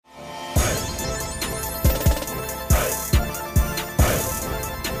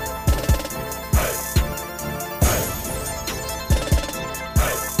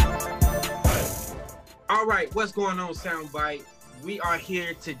right, what's going on, Soundbite? We are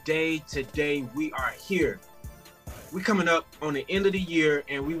here today. Today we are here. We're coming up on the end of the year,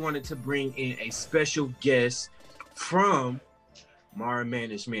 and we wanted to bring in a special guest from Mara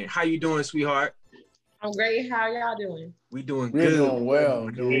Management. How you doing, sweetheart? I'm great. How y'all doing? We doing We're good. doing well.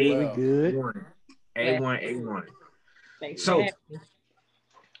 Doing We well. good. A1, A1. Thanks So, for having me.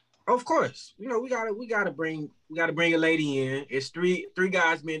 of course, you know we gotta bring a lady in. It's three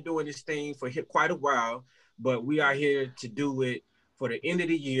guys been doing this thing for quite a while, but we are here to do it for the end of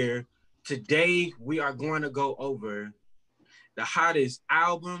the year. Today we are going to go over the hottest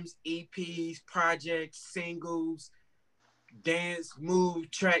albums, EPs, projects, singles, dance, move,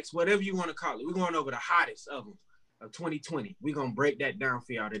 tracks, whatever you want to call it. We're going over the hottest of them of 2020. We're gonna break that down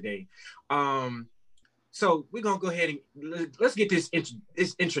for y'all today. So we're gonna go ahead and let's get this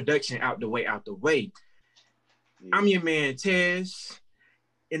introduction out the way. Yeah. I'm your man Tez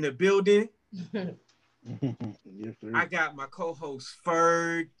in the building. Yes, I got my co-host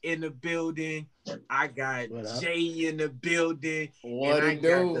Ferg in the building. I got Jay in the building. What and I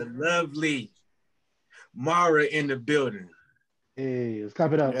got the lovely Mara in the building. Hey, let's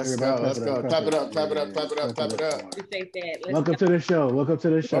clap it up. Let's go. Let's go. Clap it up. Clap it up. Clap it up. Clap it up. Appreciate that. Welcome to the show. Welcome to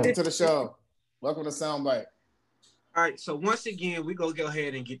the show. Welcome to the show. Welcome to Soundbite. All right, so once again, we're going to go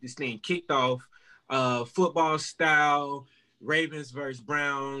ahead and get this thing kicked off. Football style, Ravens versus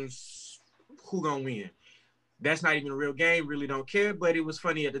Browns. Who going to win? That's not even a real game. Really don't care, but it was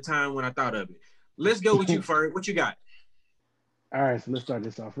funny at the time when I thought of it. Let's go with you, Ferg. What you got? All right, so let's start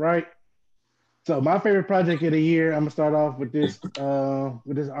this off, right? So my favorite project of the year, I'm going to start off with this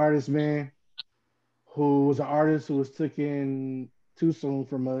artist, man, who was an artist who was taken too soon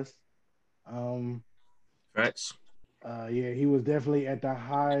from us. Facts. Yeah, he was definitely at the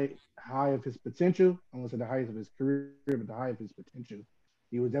high of his potential. I won't say the highest of his career, but the high of his potential.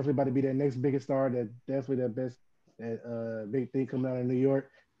 He was definitely about to be that next biggest star, that big thing coming out of New York.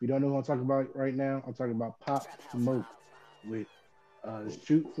 If you don't know who I'm talking about right now, I'm talking about Pop Smoke with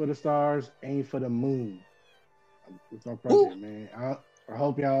Shoot for the Stars, Aim for the Moon. It's my project, man. I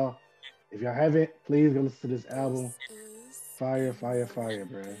hope y'all, if y'all haven't, please go listen to this album. Fire, fire, fire,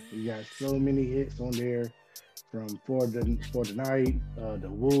 bro. You got so many hits on there. From For the Night, The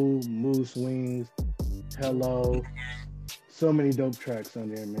Woo, Mood Swings, Hello. So many dope tracks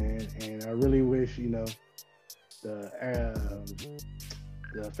on there, man. And I really wish, the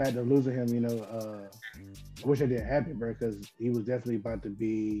fact of losing him, I wish it didn't happen, bro, because he was definitely about to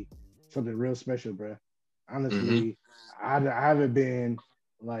be something real special, bro. Honestly, I haven't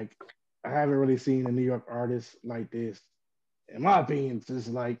really seen a New York artist like this, in my opinion, since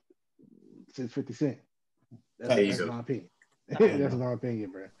 50 Cent. That's my opinion. That's my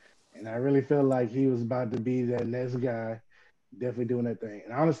opinion, bro. And I really feel like he was about to be that next guy, definitely doing that thing.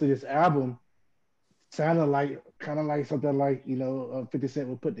 And honestly, this album sounded kind of like something 50 Cent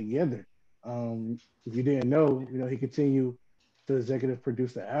would put together. If you didn't know, he continued to executive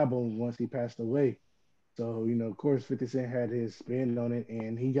produce the album once he passed away. So, of course, 50 Cent had his spin on it,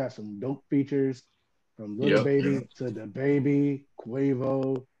 and he got some dope features from Lil Baby to Da Baby,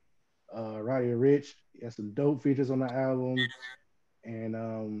 Quavo, Roddy Ricch. He has some dope features on the album, and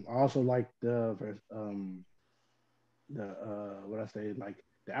I also like the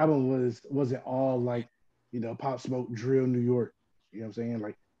album wasn't all Pop Smoke drill New York. You know what I'm saying?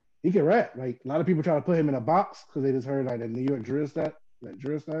 Like he can rap. Like a lot of people try to put him in a box because they just heard the New York drill style.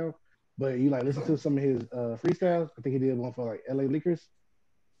 But you listen to some of his freestyles. I think he did one for LA Leakers.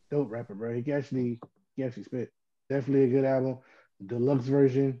 Dope rapper, bro. He actually spit. Definitely a good album. The deluxe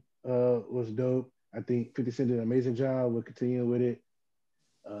version was dope. I think 50 Cent did an amazing job. We'll continue with it.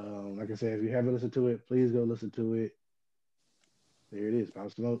 Like I said, if you haven't listened to it, please go listen to it. There it is, Pop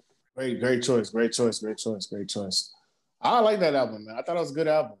Smoke. Great choice. I like that album, man. I thought it was a good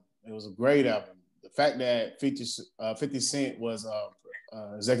album. It was a great album. The fact that 50 Cent was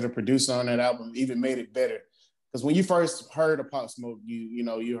executive producer on that album even made it better. Because when you first heard of Pop Smoke,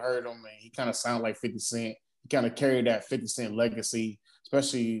 you heard him and he kind of sounded like 50 Cent. He kind of carried that 50 Cent legacy,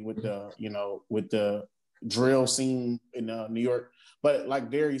 especially with the drill scene in New York. But like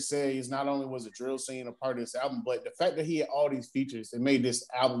Derry said, it's not only was the drill scene a part of this album, but the fact that he had all these features, it made this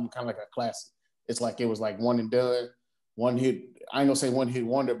album kind of like a classic. It's like it was like one and done, one hit. I ain't gonna say one hit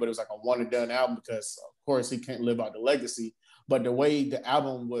wonder, but it was like a one and done album because of course he can't live out the legacy. But the way the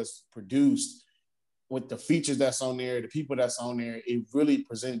album was produced with the features that's on there, the people that's on there, it really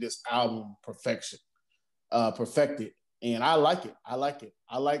presented this album perfected. And I like it. I like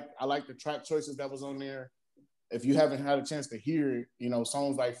the track choices that was on there. If you haven't had a chance to hear it,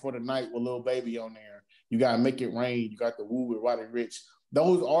 songs like For the Night with Lil Baby on there. You got Make It Rain. You got The Woo with Roddy Ricch.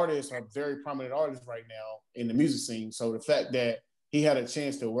 those artists are very prominent artists right now in the music scene. So the fact that he had a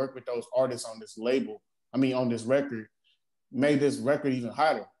chance to work with those artists on this label, on this record, made this record even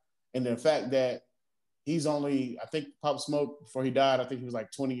hotter. And the fact that he's only, I think Pop Smoke, before he died, I think he was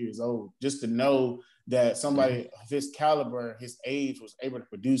like 20 years old. Just to know that somebody of his caliber, his age, was able to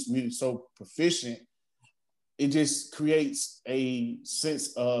produce music so proficient, it just creates a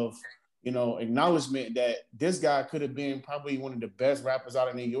sense of, acknowledgement that this guy could have been probably one of the best rappers out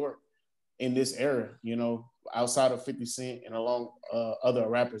of New York in this era, outside of 50 Cent and along other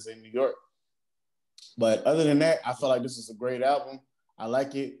rappers in New York. But other than that, I feel like this is a great album. I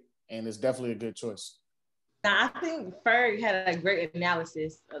like it, and it's definitely a good choice. Now, I think Ferg had a great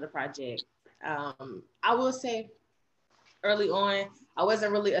analysis of the project. I will say early on, I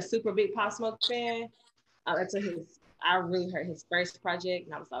wasn't really a super big Pop Smoke fan until I really heard his first project,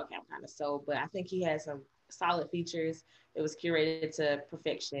 and I was like, okay, I'm kind of sold. But I think he had some solid features. It was curated to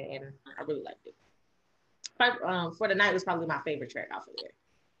perfection, and I really liked it. For the Night was probably my favorite track off of there.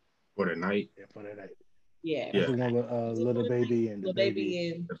 For the Night? Yeah, For the Night. Yeah. That's the one with Little Baby and Little Baby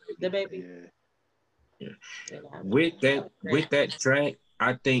and the Baby. Yeah. With that track,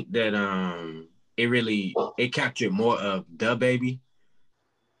 I think that it captured more of the Baby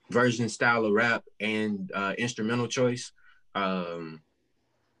version style of rap and instrumental choice. So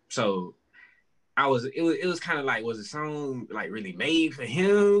it was kind of like, was the song like really made for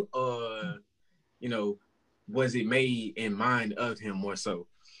him, or was it made in mind of him more so?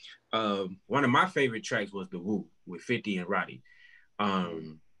 One of my favorite tracks was The Woo with 50 and Roddy. I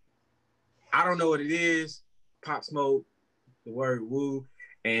don't know what it is. Pop Smoke, the word woo,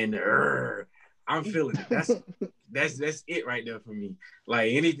 and I'm feeling it. That's it right there for me.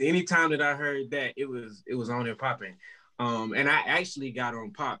 Like any time that I heard that, it was on and popping. And I actually got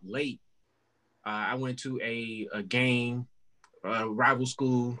on Pop late. I went to a game, rival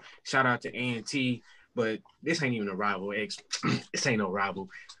school. Shout out to A&T, but this ain't even a rival. This ain't no rival.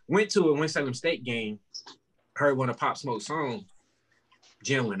 Went to a Winston-Salem State game. Heard one of Pop Smoke's songs.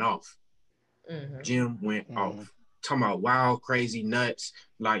 Jim went off. Jim went off. Talking about wild, crazy, nuts.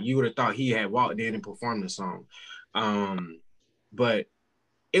 Like you would have thought he had walked in and performed the song. But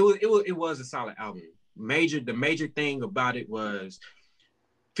it was a solid album. The major thing about it was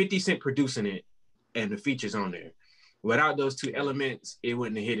 50 Cent producing it and the features on there. Without those two elements, it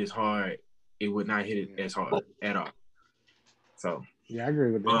wouldn't have hit as hard. It would not hit it as hard at all. So yeah, I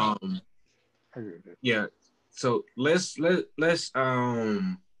agree with that. I agree with that. Yeah. So let's go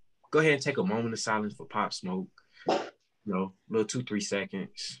ahead and take a moment of silence for Pop Smoke. Little 2-3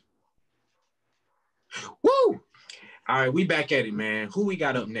 seconds. Woo! All right, we back at it, man. Who we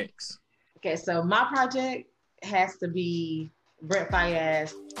got up next? Okay, so my project has to be Brent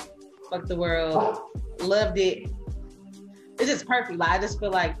Faiyaz, Fuck the World. Loved it. It's just perfect. Like, I just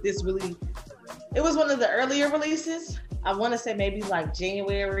feel like this really, it was one of the earlier releases. I want to say maybe like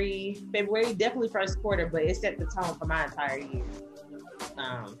January, February, definitely first quarter, but it set the tone for my entire year.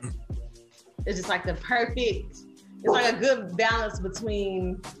 It's just like it's like a good balance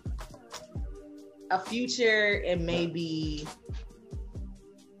between a Future and maybe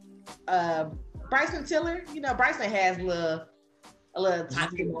Bryson Tiller. Bryson has a little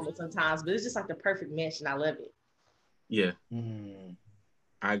toxic moment sometimes, but it's just like the perfect mesh, and I love it. Yeah.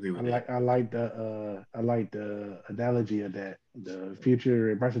 I agree with that. I like the analogy of that, the Future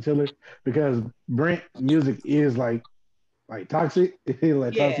and Bryson Tiller, because Brent music is like toxic,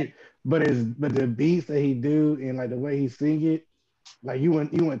 toxic, but the beats that he do and like the way he sing it, like you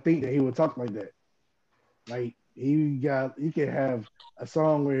wouldn't think that he would talk like that. Like you can have a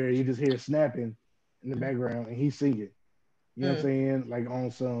song where you just hear snapping in the background and he's singing. You know what I'm saying? Like on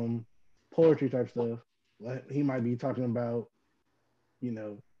some poetry type stuff. Like he might be talking about,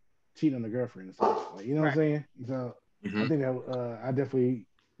 cheating on the girlfriend and stuff. Like, you know what I'm saying? So I think that I definitely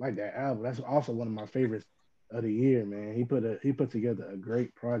like that album. That's also one of my favorites of the year, man. He put together a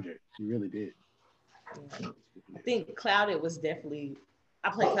great project. He really did. I think Clouded was definitely, I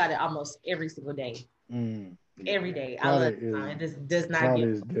play Clouded almost every single day. Every day. I love it. It just does not Clouded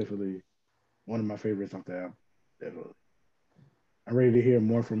is definitely one of my favorites off the album. Definitely. I'm ready to hear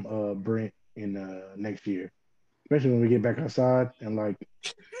more from Brent in next year. Especially when we get back outside and bruh,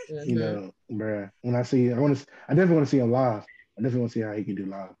 when I definitely want to see him live. I definitely want to see how he can do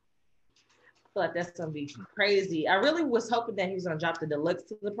live. I feel like that's gonna be crazy. I really was hoping that he was gonna drop the deluxe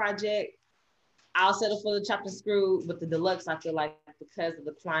to the project. I'll settle for the chopped and screwed, but the deluxe, I feel like because of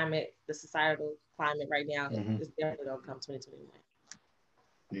the climate, the societal climate right now, it's definitely gonna come 2021.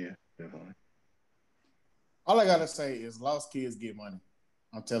 Yeah, definitely. All I gotta say is lost kids get money.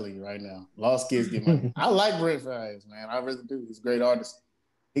 I'm telling you right now. Lost Kids Get Money. I like Brent Faiyaz, man. I really do. He's a great artist.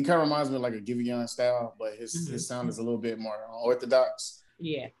 He kind of reminds me of like a Giveon style, but his sound is a little bit more orthodox.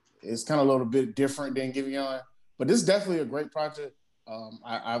 Yeah. It's kind of a little bit different than Giveon, but this is definitely a great project.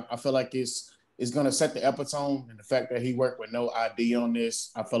 I feel like it's going to set the epitome, and the fact that he worked with No ID on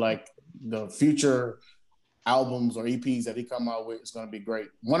this, I feel like the future albums or EPs that he come out with is going to be great.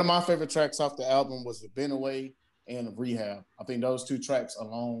 One of my favorite tracks off the album was the Been Away and Rehab. I think those two tracks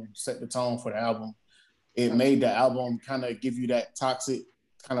alone set the tone for the album. It made the album kind of give you that toxic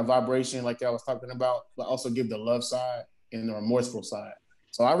kind of vibration like I was talking about, but also give the love side and the remorseful side.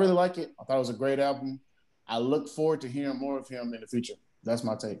 So I really like it. I thought it was a great album. I look forward to hearing more of him in the future. That's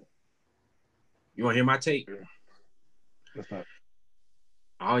my take. You want to hear my take? What's up?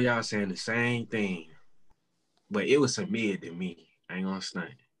 All y'all saying the same thing, but it was some mid to me. I ain't gonna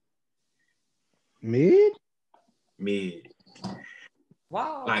stunt. Mid? Mid.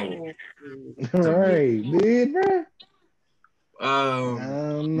 Wow. Like, All right, mid,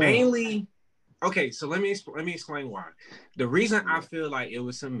 bro. Mainly, okay. So let me explain why. The reason I feel like it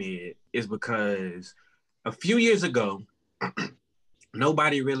was some mid is because a few years ago,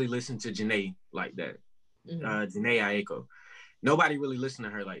 nobody really listened to Jhené like that. Jhené Aiko. Nobody really listened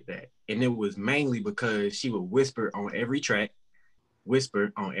to her like that, and it was mainly because she would whisper on every track,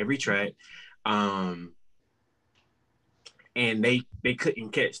 and they couldn't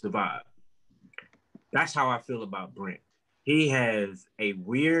catch the vibe. That's how I feel about Brent. He has a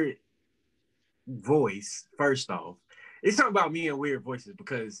weird voice. First off, it's something about me and weird voices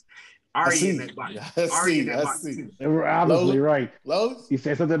because Ari in that box. Ari in that box too. We're obviously right. Lois? He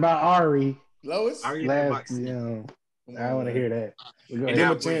said something about Ari. Lois? Ari in that box. You know, I want to hear that. Give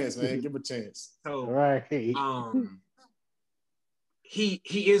him a chance, man. Give him a chance. So right. He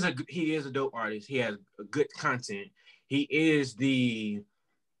is a dope artist. He has a good content. He is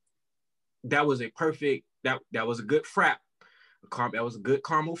that was a good frap. That was a good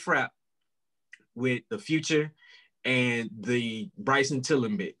caramel frap with the Future and the Bryson Tiller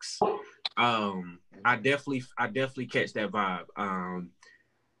mix. I definitely catch that vibe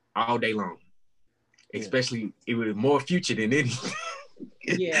all day long. Especially it was more Future than anything.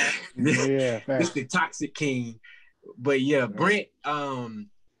 Yeah. It's the Toxic King. But yeah, Brent,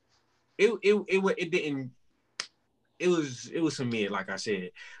 it was some mid, like I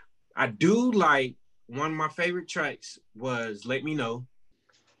said. I do like one of my favorite tracks was Let Me Know.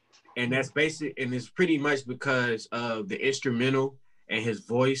 And that's basic, and it's pretty much because of the instrumental and his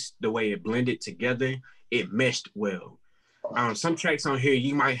voice, the way it blended together, it meshed well. Some tracks on here,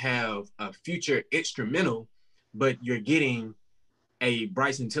 you might have a Future instrumental, but you're getting a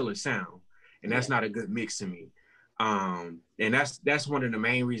Bryson Tiller sound, and that's not a good mix to me. And that's one of the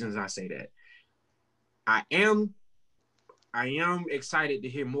main reasons I say that. I am excited to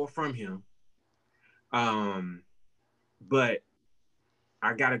hear more from him. But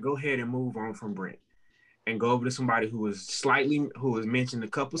I gotta go ahead and move on from Brent and go over to somebody who was mentioned a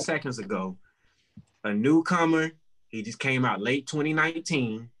couple seconds ago, a newcomer. He just came out late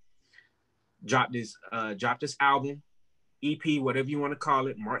 2019, dropped this album, EP, whatever you want to call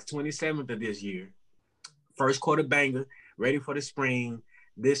it, March 27th of this year. First quarter banger, ready for the spring.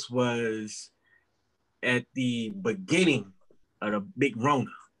 This was at the beginning of the big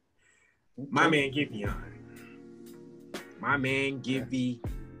Rona. My man Giveon.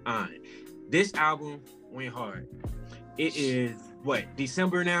 This album went hard. It is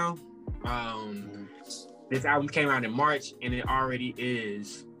December now. This album came out in March and it already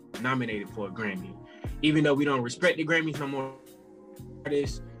is nominated for a Grammy. Even though we don't respect the Grammys no more,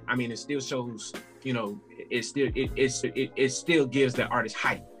 artists, I mean, it still shows, you know, it still gives the artist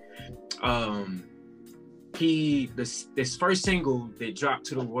hype. This first single that dropped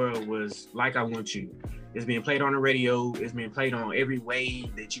to the world was Like I Want You. It's being played on the radio. It's being played on every way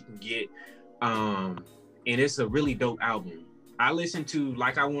that you can get. And it's a really dope album. I listened to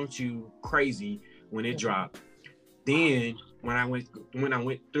Like I Want You crazy when it dropped. Then when I went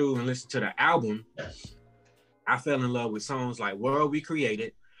through and listened to the album, I fell in love with songs like World We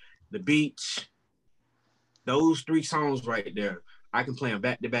Created, The Beach. Those three songs right there, I can play them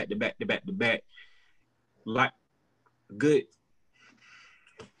back to back to back to back to back. Like good.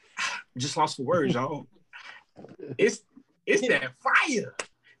 Just lost for words, y'all. It's that fire.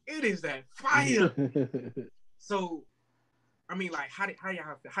 It is that fire. So, I mean, like, how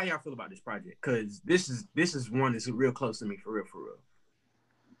y'all feel about this project? Because this is one that's real close to me, for real.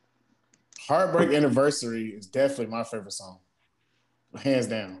 Heartbreak Anniversary is definitely my favorite song, hands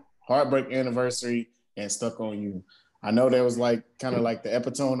down. Heartbreak Anniversary and Stuck on You. I know that was like kind of like the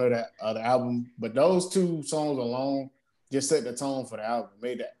epitome of the album, but those two songs alone, just set the tone for the album.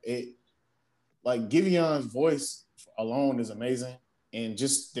 Made that it like Givion's voice alone is amazing, and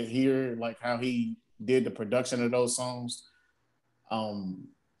just to hear like how he did the production of those songs,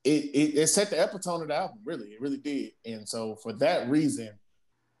 it set the epitome of the album. Really, it really did. And so for that reason,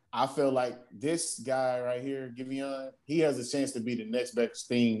 I feel like this guy right here, Giveon, he has a chance to be the next best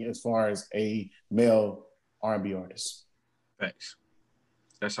thing as far as a male R&B artist. Facts.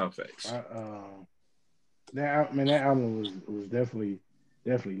 That's how facts. That album was definitely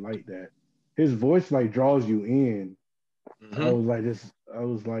like that. His voice like draws you in. Mm-hmm. I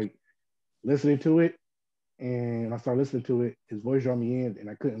was like listening to it, and I started listening to it. His voice drew me in, and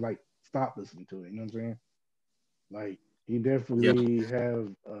I couldn't like stop listening to it. You know what I'm saying? Like he definitely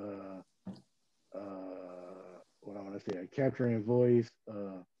have what I want to say, a capturing voice,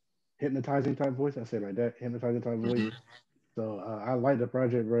 hypnotizing type voice. I say like that, hypnotizing type voice. Mm-hmm. So I like the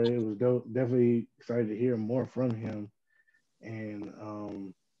project, bro. It was dope. Definitely excited to hear more from him. And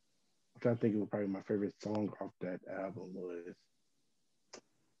I'm trying to think of probably my favorite song off that album was.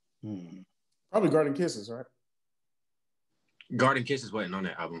 Probably Garden Kisses, right? Garden Kisses wasn't on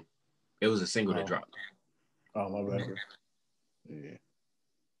that album. It was a single that dropped. Oh, my bad. Yeah.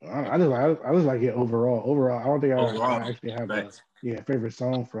 I just like it overall. Overall, I don't think I actually have a favorite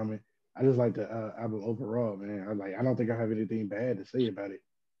song from it. I just like the album overall, man. I don't think I have anything bad to say about it.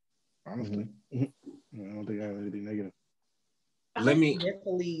 Honestly, I don't think I have anything negative. Let me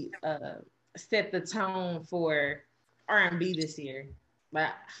definitely set the tone for R&B this year.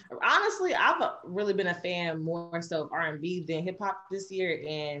 But honestly, I've really been a fan more so of R&B than hip hop this year,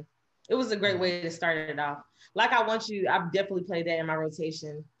 and it was a great way to start it off. Like I Want You, I've definitely played that in my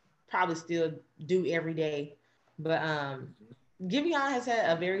rotation. Probably still do every day. But Giveon has had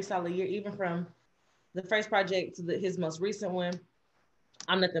a very solid year, even from the first project to his most recent one.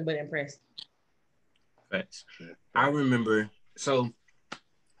 I'm nothing but impressed. Facts. I remember, so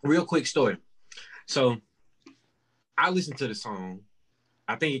real quick story. So I listened to the song.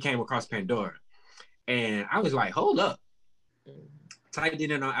 I think it came across Pandora. And I was like, hold up. Typed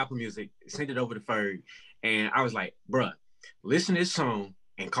it in on Apple Music, sent it over to Ferg. And I was like, bruh, listen to this song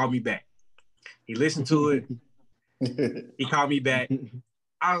and call me back. He listened to it. He called me back.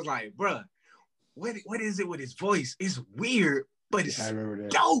 I was like, bruh, what is it with his voice? It's weird, but it's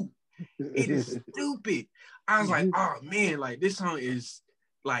dope. It is stupid. I was like, oh man, like this song is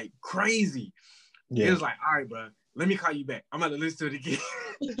like crazy. Yeah. It was like, all right, bro, let me call you back. I'm about to listen to it again.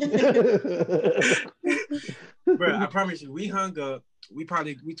 Bro, I promise you, we hung up. We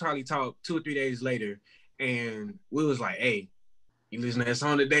probably talked 2 or 3 days later, and we was like, hey, you listen to that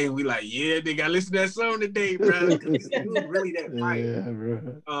song today? And we like, yeah, they got to listen to that song today, bro. It was really that fight. Yeah,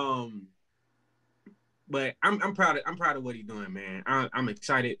 bro. But I'm proud of what he's doing, man. I'm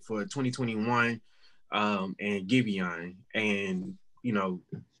excited for 2021 and Giveon. And, you know,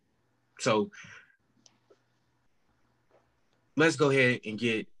 so let's go ahead and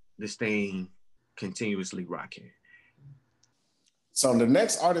get this thing continuously rocking. So the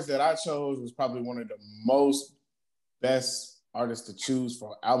next artist that I chose was probably one of the most best artists to choose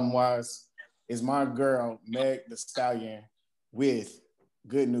for album-wise is my girl, Meg Thee Stallion, with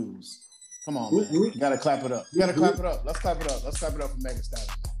Good News. Come on, man. You gotta clap it up. Let's clap it up. Let's clap it up for Meg Thee Stallion.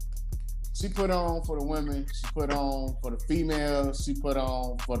 She put on for the women. She put on for the females. She put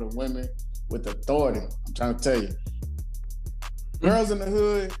on for the women with authority. I'm trying to tell you. Girls in the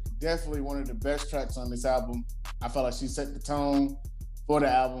Hood, definitely one of the best tracks on this album. I felt like she set the tone for the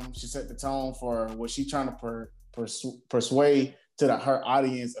album. She set the tone for what she's trying to persuade to her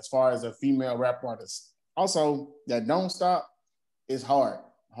audience as far as a female rap artist. Also, that Don't Stop is hard.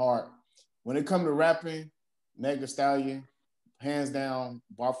 When it comes to rapping, Meg Thee Stallion, hands down,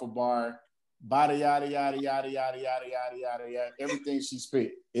 bar for bar, bada yada yada yada yada yada yada yada yada. Everything she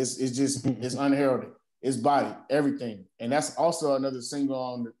spit, it's just it's unheralded. It's Body, everything. And that's also another single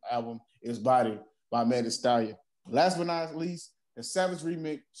on the album, is Body by Meg Thee Stallion. Last but not least, the Savage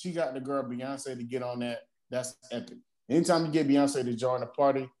remix, she got the girl Beyonce to get on that. That's epic. Anytime you get Beyonce to join the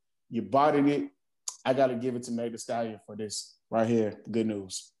party, you bodied it. I got to give it to Meg Thee Stallion for this right here. Good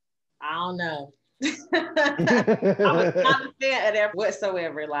News. I don't know. I'm not a fan of that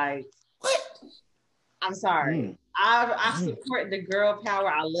whatsoever. Like, what? I'm sorry. I support the girl power.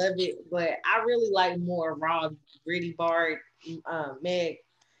 I love it, but I really like more raw, gritty bar. Meg.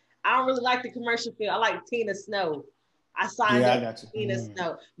 I don't really like the commercial feel. I like Tina Snow. I signed up for Tina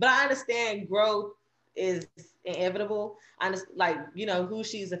Snow, but I understand growth is inevitable. I understand, like, you know, who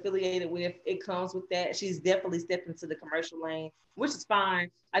she's affiliated with, it comes with that. She's definitely stepped into the commercial lane, which is fine.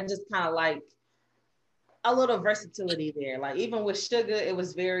 I just kind of like a little versatility there. Like even with Sugar, it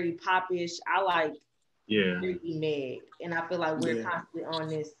was very pop-ish. I like Yeah. Freaky Meg. And I feel like we're constantly on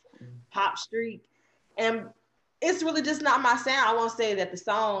this pop streak. And it's really just not my sound. I won't say that the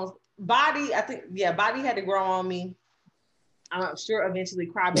songs, Body, I think, Body had to grow on me. I'm sure eventually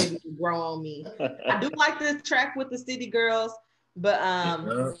Crybaby will grow on me. I do like this track with the City Girls, but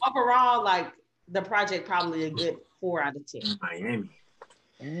overall, like the project probably a good 4 out of 10. Miami.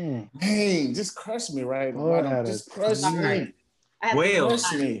 Dang, just crush me, right? Just crush me. Well,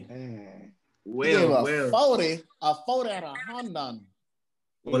 crush me. Well. 40 out of 100.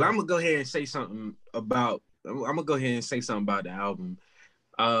 Well, I'm gonna go ahead and say something about. I'm gonna go ahead and say something about the album.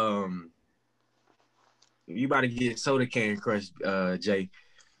 You about to get Soda Can Crush, Jay,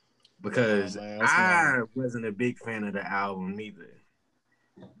 because I wasn't a big fan of the album neither.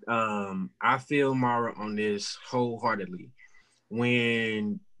 I feel Mara on this wholeheartedly.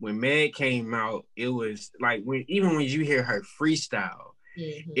 When Meg came out, it was like when you hear her freestyle,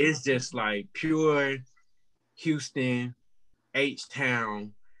 it's just like pure Houston,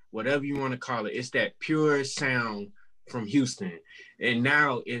 H-Town, whatever you want to call it. It's that pure sound from Houston. And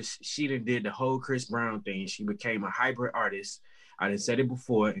now she did the whole Chris Brown thing. She became a hybrid artist. I done said it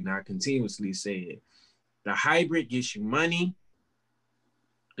before, and I continuously say it. The hybrid gets you money,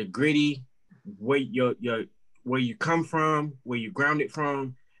 the gritty, where you come from, where you grounded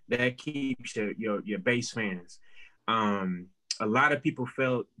from, that keeps your base fans. A lot of people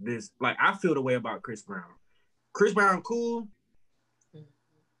felt this, like I feel the way about Chris Brown. Chris Brown cool,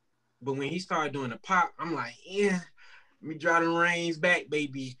 but when he started doing the pop, I'm like, yeah, let me draw the reins back,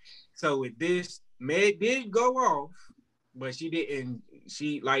 baby. So with this, Meg did go off, but she didn't.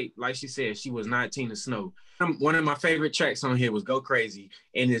 She like she said, she was not Tina Snow. One of my favorite tracks on here was "Go Crazy,"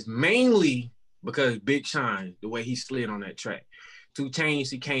 and it's mainly because Big Sean, the way he slid on that track. 2 Chainz,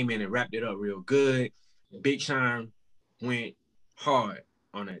 he came in and wrapped it up real good. Big Sean went hard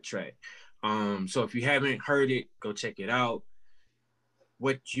on that track. So if you haven't heard it, go check it out.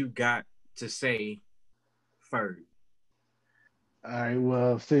 What you got to say, Ferg? All right,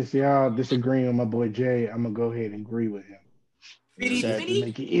 well, since y'all disagreeing with my boy Jay, I'm gonna go ahead and agree with him. Fitty.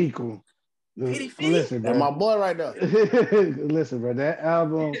 Make it equal. Fitty. Listen, bro. That's my boy right there. Listen, bro, that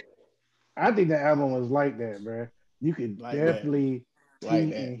album, I think that album was like that, bro. You could definitely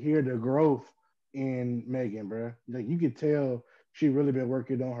see and hear the growth in Megan, bro. Like you could tell she really been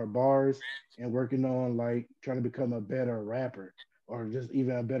working on her bars and working on like trying to become a better rapper or just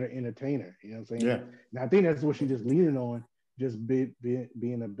even a better entertainer. You know what I'm saying? Yeah. And I think that's what she just leaning on, just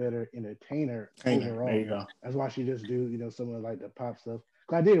being a better entertainer overall. There you go. That's why she just do, some of like the pop stuff.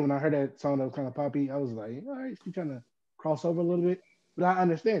 I did when I heard that song that was kind of poppy, I was like, all right, she's trying to cross over a little bit, but I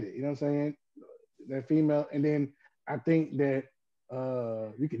understand it. You know what I'm saying? That female, and then I think that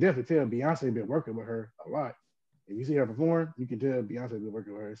you can definitely tell Beyonce been working with her a lot. If you see her perform, you can tell Beyonce been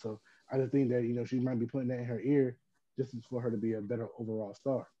working with her. So I just think that she might be putting that in her ear just for her to be a better overall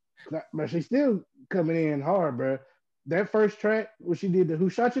star. But she's still coming in hard, bro. That first track when she did the Who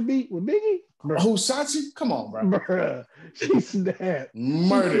Shot You beat with Biggie, bro. Who Shot You? Come on, bro. Bruh, she snapped.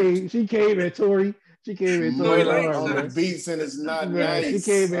 Murdered. She came at Tori. She came at Tori hard. On bro. the beats and it's not Bruh, nice.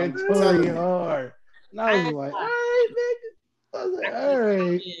 She came at Tori hard. And I was like, all right, nigga. I was like, all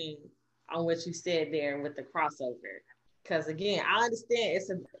right. On what you said there with the crossover. Because again, I understand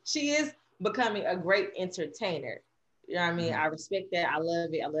she is becoming a great entertainer. You know what I mean? I respect that. I love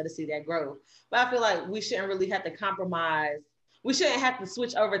it. I love to see that growth. But I feel like we shouldn't really have to compromise. We shouldn't have to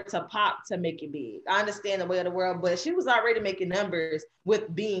switch over to pop to make it big. I understand the way of the world, but she was already making numbers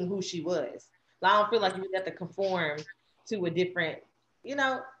with being who she was. I don't feel like you have to conform to a different,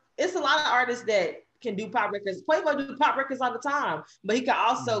 it's a lot of artists that can do pop records. Quavo do pop records all the time, but he can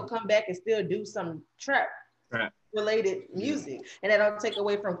also come back and still do some trap related music. And that don't take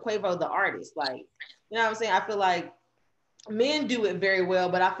away from Quavo, the artist. Like, you know what I'm saying? I feel like men do it very well,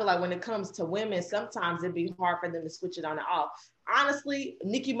 but I feel like when it comes to women, sometimes it'd be hard for them to switch it on and off. Honestly,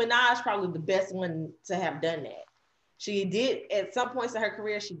 Nicki Minaj probably the best one to have done that. She did, at some points in her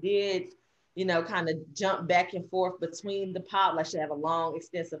career, she did, kind of jump back and forth between the pop. Like she had a long,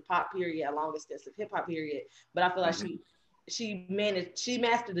 extensive pop period, a long, extensive hip hop period. But I feel like she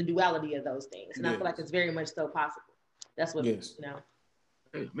mastered the duality of those things. And I feel like it's very much so possible. That's what, Wait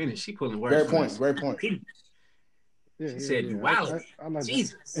a minute, she pulling words. Great point. She said duality. I like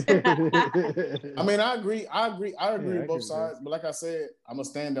Jesus. I mean, I agree with both sides, but like I said, I'm gonna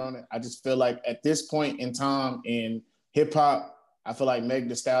stand on it. I just feel like at this point in time in hip hop, I feel like Meg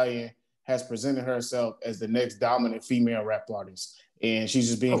Thee Stallion has presented herself as the next dominant female rap artist, and she's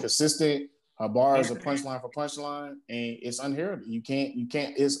just being consistent. Her bars are punchline for punchline, and it's unheard. You can't.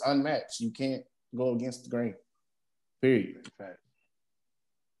 It's unmatched. You can't go against the grain. Period.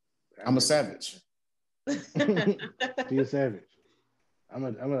 I'm a savage. Tia Savage. I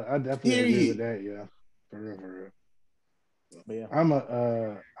definitely agree with Period. that. Yeah, for real, for real. But yeah.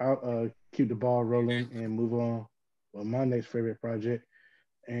 I'll keep the ball rolling and move on with my next favorite project,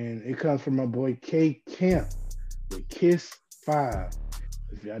 and it comes from my boy K Camp with Kiss Five.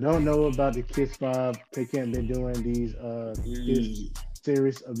 If y'all don't know about the Kiss Five, K Camp been doing these Kiss Mm,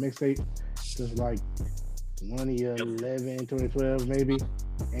 series of mixtapes since like 2011, 2012 maybe,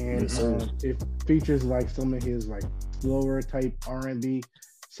 and yes, sir. it features like some of his like slower type R&B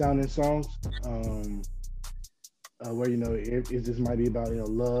sounding songs. Um, where it just might be about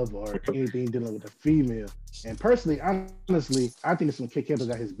love or anything dealing with a female. And personally, honestly, I think it's when K Camp is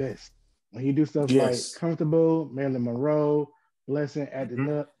at his best. When he do stuff like Yes. "Comfortable," Marilyn Monroe, "Blessing," "Acting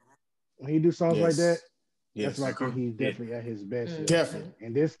Mhm. Up." When he do songs like that, Yes. that's when I Yes. think he's Yeah. definitely at his best, yo. Definitely.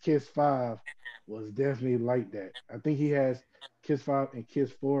 And this Kiss Five was definitely like that. I think he has Kiss Five and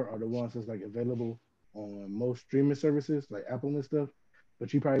Kiss Four are the ones that's like available on most streaming services like Apple and stuff.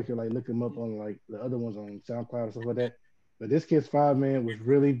 But you probably could like look them up on like the other ones on SoundCloud or stuff like that. But this Kiss Five man was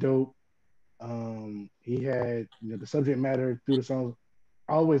really dope. He had the subject matter through the songs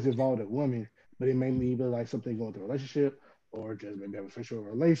always involved a woman, but it made me either like something going through a relationship or just maybe having sexual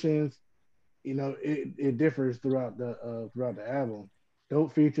relations. It differs throughout the album.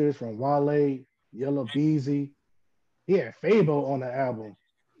 Dope features from Wale, Yellow Beezy. He had Fabo on the album.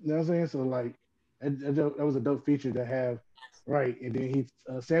 You know what I'm saying? So like that was a dope feature to have, right? And then he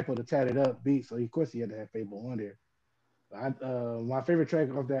sampled the Tatted Up beat, so of course he had to have Fabo on there. My favorite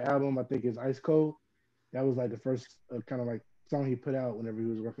track off that album, I think, is Ice Cold. That was like the first kind of like song he put out whenever he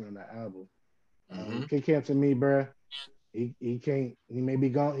was working on that album. Hmm. K Camp to me, bruh. He can't. He may be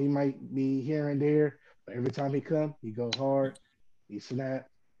gone. He might be here and there, but every time he come, he go hard. He snap.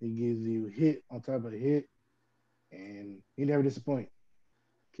 He gives you hit on top of the hit, and he never disappoint.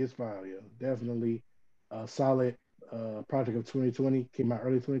 Kiss File, yo, definitely a solid project of 2020. Came out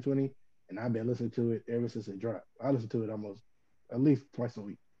early 2020, and I've been listening to it ever since it dropped. I listen to it almost at least twice a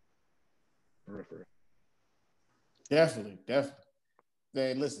week. For real, for real. Definitely. Definitely.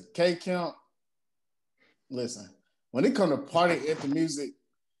 Then listen, K Count, listen. When it come to party at the music,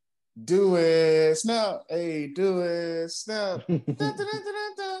 do it snap. Hey, do it snap. Come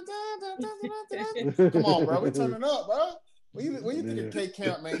on, bro. We turning up, bro. When you think of Yeah. K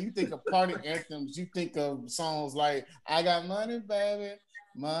Camp, man, you think of party anthems. You think of songs like "I Got Money, Baby,"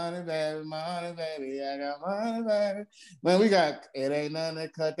 "Money, Baby," "Money, Baby," "I Got Money, Baby." Man, we got "It Ain't Nothing to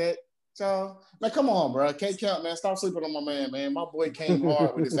Cut That." So, man, come on, bro. K Camp, man, stop sleeping on my man, man. My boy came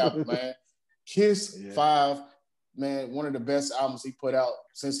hard with this album, man. Kiss Yeah. Five, man, one of the best albums he put out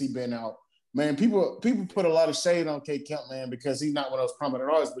since he been out. Man, people put a lot of shade on K Kemp, man, because he's not one of those prominent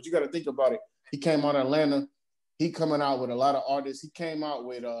artists. But you got to think about it. He came out of Atlanta. He coming out with a lot of artists. He came out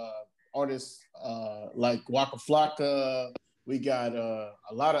with artists like Waka Flocka. We got a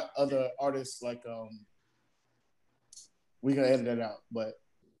lot of other artists like we gonna edit that out, but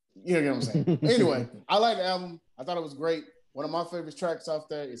you know what I'm saying. Anyway, I like the album. I thought it was great. One of my favorite tracks off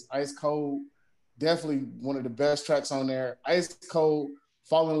there is Ice Cold. Definitely one of the best tracks on there. Ice Cold,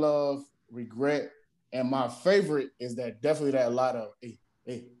 Fall in Love, Regret, and my favorite is definitely that Lotto. Hey,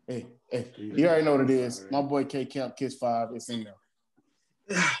 hey, hey, hey. You already know what it is. My boy K Camp, Kiss Five, it's in there.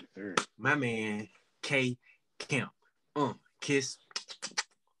 My man K Camp, Kiss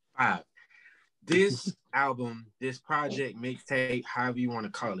Five. This album, this project, mixtape, however you want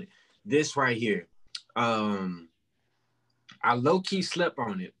to call it, this right here, I low key slept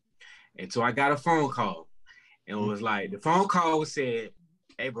on it until I got a phone call, and it was like the phone call said,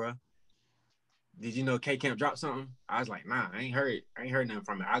 "Hey, bro, did you know K Camp dropped something?" I was like, "Nah, I ain't heard nothing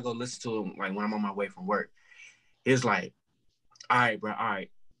from it. I go listen to him like when I'm on my way from work." It's like, "All right, bro, all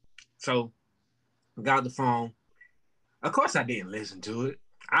right." So got the phone. Of course, I didn't listen to it.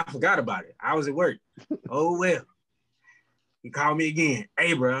 I forgot about it. I was at work. Oh well. He called me again.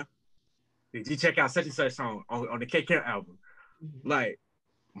 "Hey, bro, did you check out such and such song on the K Camp album?" Like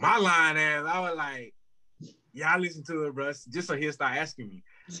my line as I was like, "Yeah, I listened to it, bro, just so he'll start asking me."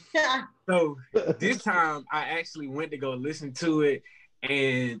 So this time I actually went to go listen to it,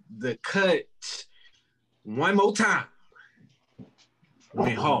 and the cut one more time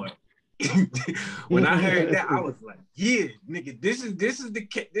went hard. When I heard that, I was like, "Yeah, nigga, this is the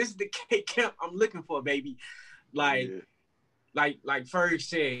K Camp I'm looking for, baby." Like, like Ferg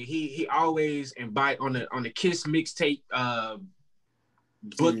said, he always invite on the Kiss mixtape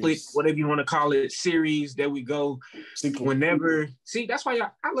booklet, whatever you want to call it, series that we go whenever. See, that's why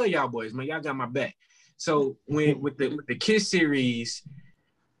I love y'all boys, man. Y'all got my back. So when with the Kiss series,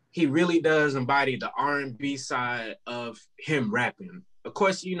 he really does embody the R&B side of him rapping. Of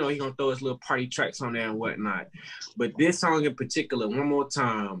course, you know, he gonna throw his little party tracks on there and whatnot. But this song in particular, one more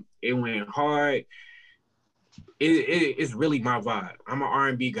time, it went hard. It's really my vibe. I'm an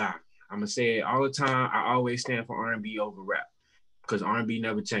R&B guy. I'm gonna say it all the time. I always stand for R&B over rap because R&B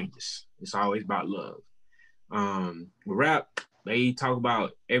never changes. It's always about love. With rap, they talk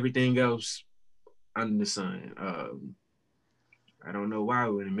about everything else under the sun. I don't know why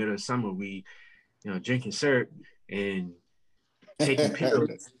we're in the middle of summer. We, you know, drinking syrup and taking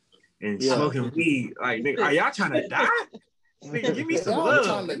pills and smoking weed. Like, nigga, are y'all trying to die? Nigga, give me some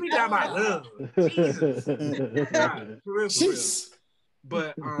love. Let me die by love. Jesus. Nah, for real, for real.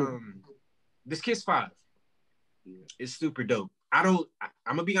 But this Kiss 5 is super dope. I'm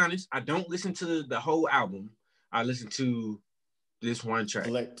gonna be honest, I don't listen to the whole album. I listen to this one track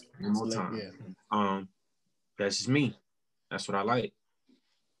one more time. Yeah. That's just me. That's what I like.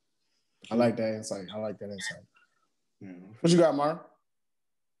 I like that insight. What you got, Mara?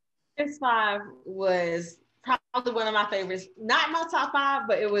 Kiss 5 was probably one of my favorites. Not my top 5,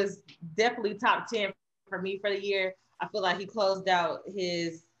 but it was definitely top 10 for me for the year. I feel like he closed out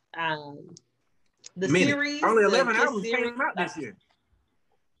his series. Only 11 albums came out this year.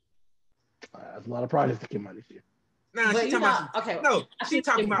 That's a lot of projects that came out this year. Nah, she's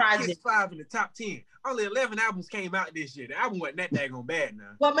talking about Kiss 5 in the top 10. Only 11 albums came out this year. The album wasn't that daggone bad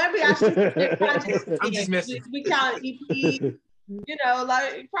now. Well, maybe I should say projects. I'm just messing. We count EP, you know,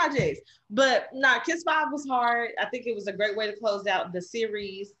 like projects. But Kiss 5 was hard. I think it was a great way to close out the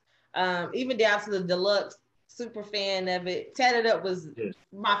series. Even down to the deluxe. Super fan of it. Tatted Up was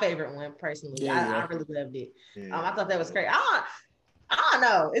my favorite one personally. I really loved it. I thought that was great. I don't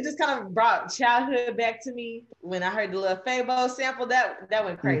know. It just kind of brought childhood back to me when I heard the little Fabo sample. That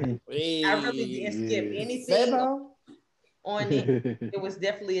went crazy. I really didn't skip anything on it. It was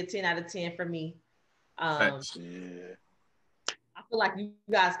definitely a 10 out of 10 for me. I feel like you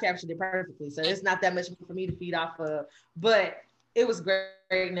guys captured it perfectly. So it's not that much for me to feed off of. But it was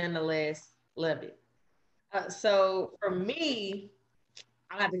great nonetheless. Love it. So for me,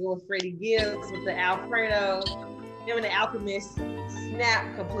 I have to go with Freddie Gibbs with the Alfredo. Him and the Alchemist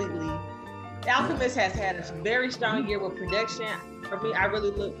snapped completely. The Alchemist has had a very strong year with production. For me, I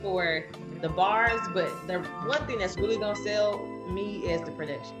really look for the bars, but the one thing that's really gonna sell me is the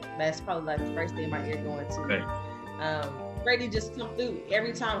production. That's probably like the first thing my ear going to. Okay. Freddie just come through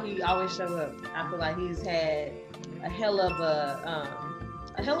every time. He always show up. I feel like he's had a hell of a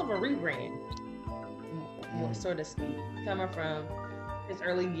rebrand, so to speak, coming from his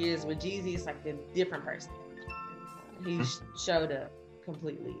early years with Jeezy. It's like a different person. He showed up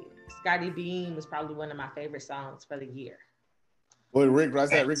completely. Scotty Beam was probably one of my favorite songs for the year. Well, Rick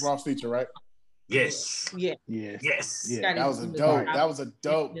Ross feature, right? Yes. Yeah. Yes. Yeah. That was a dope. That was a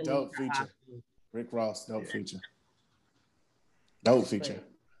dope feature. Rick Ross, dope feature. Dope feature.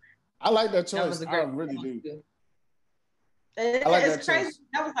 I like that choice. I really do. It's crazy.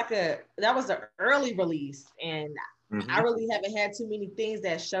 That was an early release, and I really haven't had too many things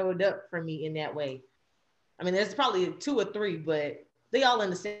that showed up for me in that way. I mean, there's probably 2 or 3, but they all in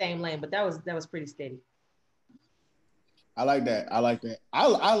the same lane. But that was pretty steady. I like that. I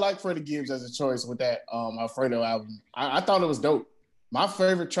like Freddie Gibbs as a choice with that Alfredo album. I thought it was dope. My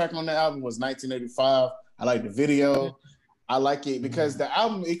favorite track on the album was 1985. I like the video. I like it because the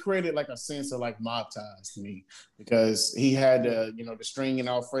album, it created like a sense of like mob ties to me because he had the string in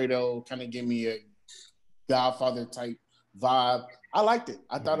Alfredo kind of give me a Godfather type vibe. I liked it.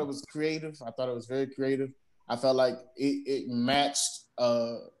 I thought it was creative. I thought it was very creative. I felt like it matched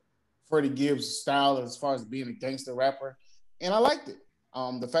Freddie Gibbs' style as far as being a gangster rapper, and I liked it.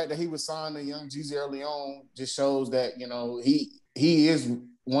 The fact that he was signed to Young Jeezy early on just shows that he is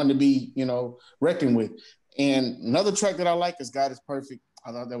one to be reckoned with. And another track that I like is God Is Perfect.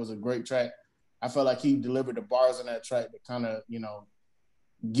 I thought that was a great track. I felt like he delivered the bars on that track that kind of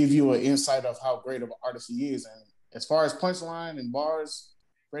give you an insight of how great of an artist he is. And as far as punchline and bars,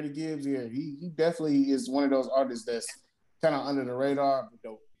 Freddie Gibbs, he definitely is one of those artists that's kind of under the radar, but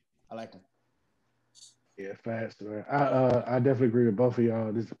dope. I like him. Yeah, fast, man. I definitely agree with both of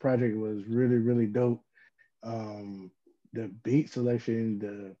y'all. This project was really, really dope. The beat selection,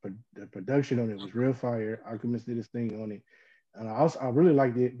 the production on it was real fire. Alchemist did his thing on it. And I really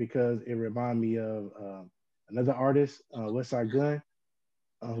liked it because it reminded me of another artist, Westside Gunn,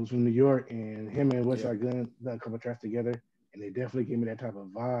 who's from New York, and him and Westside Gunn done a couple tracks together. And they definitely gave me that type of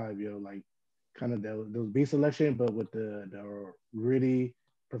vibe, like kind of those beat selection, but with the really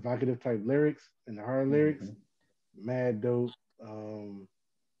provocative type lyrics and the hard lyrics. Mad dope.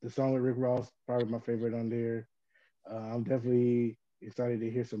 The song with Rick Ross, probably my favorite on there. I'm definitely excited to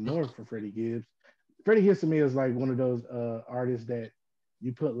hear some more from Freddie Gibbs. Freddie Gibbs to me is like one of those artists that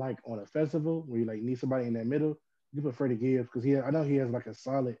you put like on a festival where you like need somebody in that middle, you put Freddie Gibbs because I know he has like a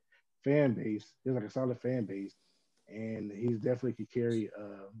solid fan base. He has like a solid fan base, and he's definitely could carry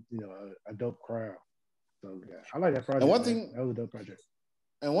a dope crowd. So yeah, I like that project. And one man. thing, That was a dope project.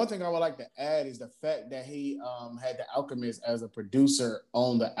 and one thing I would like to add is the fact that he had the Alchemist as a producer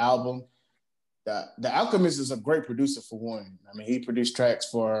on the album. The Alchemist is a great producer for one. I mean, he produced tracks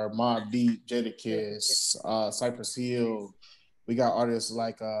for Mobb Deep, Jadakiss, Cypress Hill. We got artists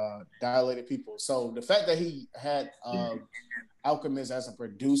like Dilated People. So the fact that he had Alchemist as a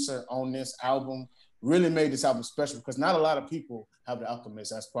producer on this album really made this album special because not a lot of people have the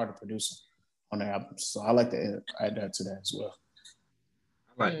Alchemist as part of producer on the album. So I like to add that to that as well.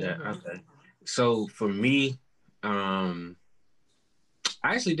 I like that. Okay. So for me, I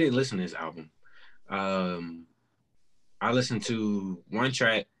actually did listen to this album. I listened to one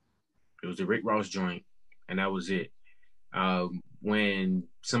track. It was the Rick Ross joint, and that was it. When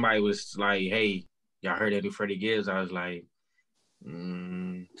somebody was like, "Hey, y'all heard that new Freddie Gibbs?" I was like,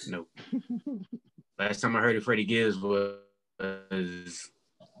 "No." Last time I heard of Freddie Gibbs was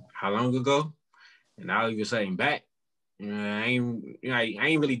how long ago? And now you're saying back. I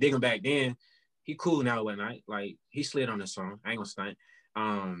ain't really digging back then. He cool now at night. Like he slid on this song. I ain't gonna stunt.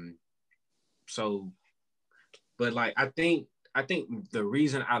 So, but like I think the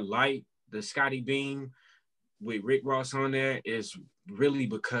reason I like the Scotty Beam with Rick Ross on there is really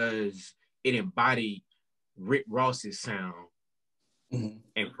because it embodied Rick Ross's sound, and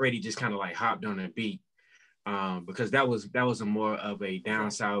Freddie just kind of like hopped on the beat because that was a more of a down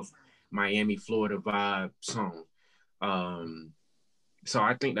south Miami, Florida vibe song. So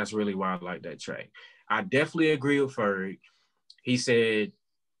I think that's really why I like that track. I definitely agree with Ferg. He said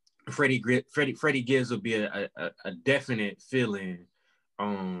Freddie Gibbs would be a definite feeling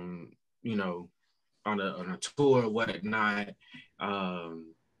on on a tour or whatnot.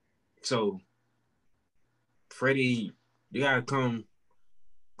 So Freddie, you gotta come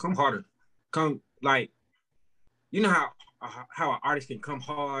harder. Come like you know how an artist can come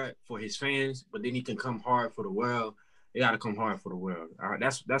hard for his fans, but then he can come hard for the world. They gotta come hard for the world.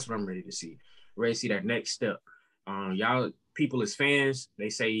 That's what I'm ready to see. Ready to see that next step. Y'all people as fans, they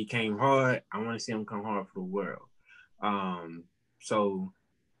say he came hard. I want to see him come hard for the world. So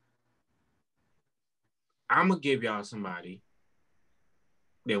I'm gonna give y'all somebody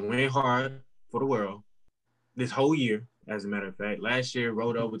that went hard for the world this whole year. As a matter of fact, last year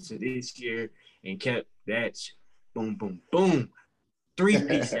rolled over to this year and kept that boom, boom, boom,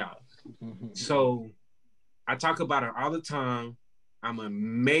 3-piece out. So I talk about it all the time. I'm a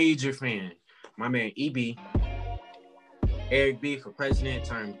major fan. My man EB, Eric B for President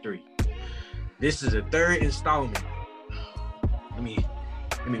Term 3. This is the third installment. Let me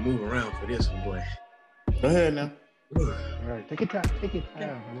move around for this one, boy. Go ahead now. All right, take your time. Take your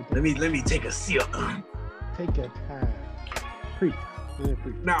time. Let me take a sip. Take your time. Preach.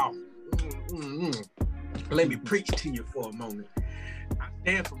 Now, let me preach to you for a moment. I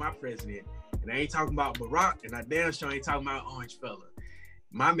stand for my president, and I ain't talking about Barack, and I damn sure ain't talking about Orange Fella.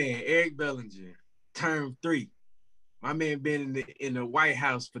 My man Eric Bellinger, Term 3. My man been in the White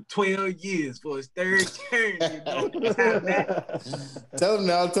House for 12 years for his third term. You know, Tell him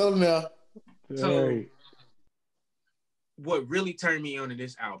now. So, Right. what really turned me on to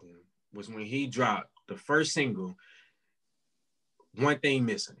this album was when he dropped the first single, One Thing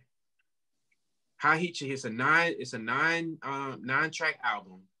Missing. How it's a nine track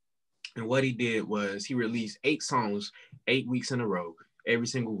album. And what he did was he released 8 songs, 8 weeks in a row, every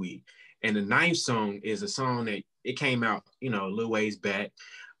single week. And the 9th song is a song that it came out, a little ways back.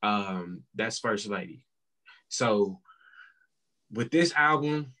 That's First Lady. So with this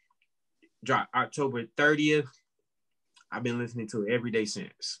album, dropped October 30th, I've been listening to it every day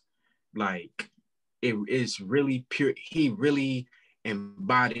since. Like, it is really pure. He really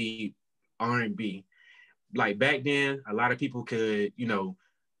embodied R&B. Like back then, a lot of people could,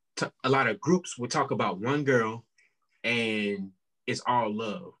 a lot of groups would talk about one girl and it's all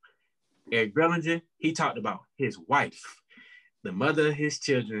love. Eric Bellinger, he talked about his wife, the mother of his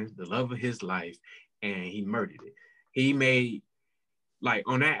children, the love of his life, and he murdered it. He made, like,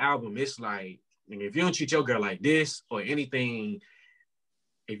 on that album, it's like, if you don't treat your girl like this or anything,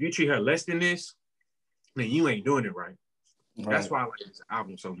 if you treat her less than this, then you ain't doing it right. That's why I like this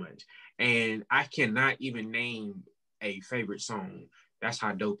album so much. And I cannot even name a favorite song. That's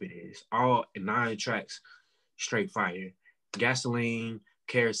how dope it is. All 9 tracks, straight fire. Gasoline,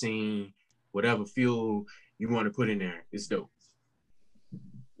 kerosene, whatever fuel you want to put in there. It's dope.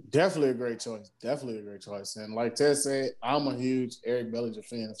 Definitely a great choice. And like Ted said, I'm a huge Eric Bellinger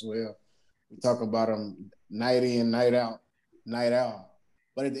fan as well. We talk about him night in, night out.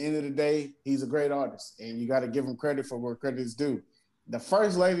 But at the end of the day, he's a great artist, and you got to give him credit for where credit is due. The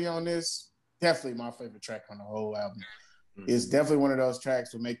First Lady on this, definitely my favorite track on the whole album. It's definitely one of those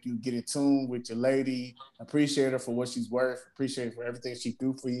tracks that make you get in tune with your lady, appreciate her for what she's worth, appreciate her for everything she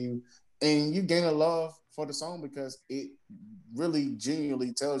do for you, and you gain a love for the song because it really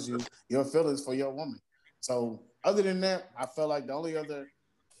genuinely tells you your feelings for your woman. So other than that, I felt like the only other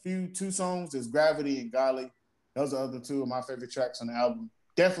two songs is Gravity and Golly. Those are the other two of my favorite tracks on the album.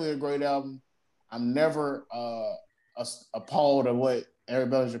 Definitely a great album. I'm never appalled at what Eric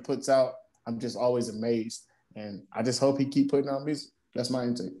Bellinger puts out. I'm just always amazed. And I just hope he keep putting out music. That's my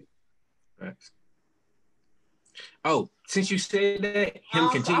intake. Right. Oh, since you said that, him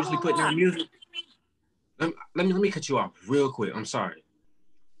continuously putting out music, let me cut you off real quick. I'm sorry.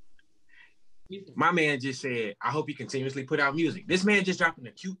 My man just said, I hope he continuously put out music. This man just dropped an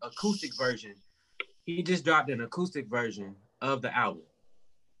acoustic version. He just dropped an acoustic version of the album.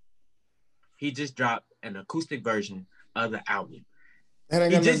 He just dropped an acoustic version of the album. That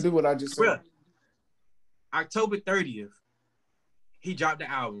ain't got nothing to do with what I just said. October 30th, he dropped the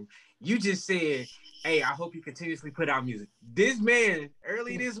album. You just said, hey, I hope he continuously put out music. This man,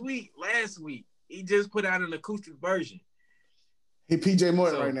 last week, he just put out an acoustic version. He PJ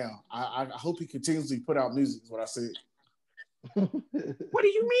Morton right now. I hope he continuously put out music is what I said. What do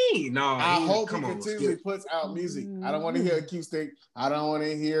you mean? No, I hope he continuously puts out music. I don't want to hear acoustic. I don't want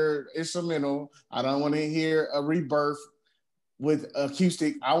to hear instrumental. I don't want to hear a rebirth with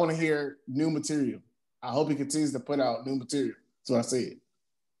acoustic. I want to hear new material. I hope he continues to put out new material. That's what I said.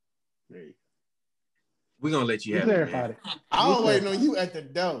 We're going to let you have it. I'm waiting on you at the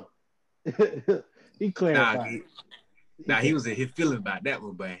door. He clarified it. He was in his feeling about that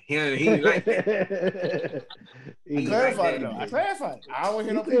one, but he ain't like that. I clarified it though. I clarified it. I don't want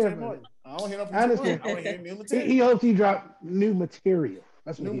to hear no PJ Morton. I don't want to hear no PJ Morton. I want to hear new material. He hopes he drop new material.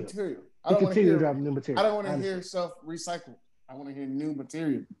 That's what new material. I don't want to drop new material. I don't want to hear stuff recycled. I want to hear new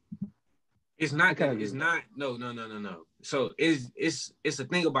material. It's not that. It's not. No. So it's a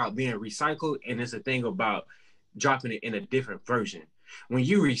thing about being recycled, and it's a thing about dropping it in a different version. When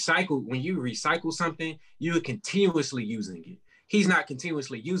you recycle something, you're continuously using it. He's not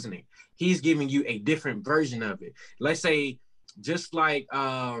continuously using it. He's giving you a different version of it. Let's say, just like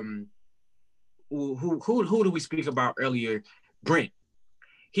who do we speak about earlier? Brent.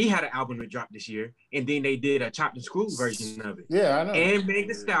 He had an album that dropped this year, and then they did a chopped and screwed version of it. Yeah, I know. And Meg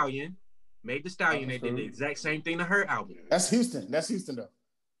Thee Stallion. They did the exact same thing to her album. That's Houston though.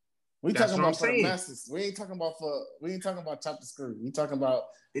 We talking about for the masses. We ain't talking about chopped and screwed. We talking about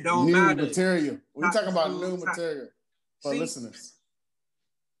new material. We talking about new material for listeners.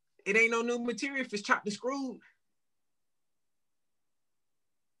 It ain't no new material if it's chopped and screwed.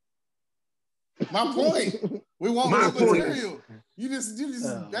 My point. We want new material. You just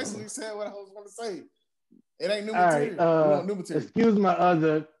basically said what I was going to say. It ain't new material. Right, we want new material. Excuse my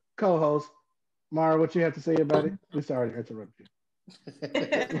other co-host, Mara. What you have to say about it? We're sorry to interrupt you.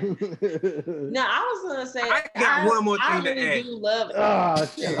 No, I was gonna say I got one more thing to add. Do love it.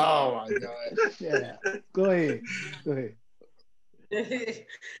 Oh my god! Yeah. Go ahead.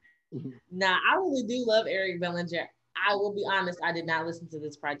 Nah, I really do love Eric Bellinger. I will be honest, I did not listen to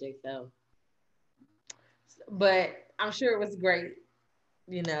this project though, but I'm sure it was great.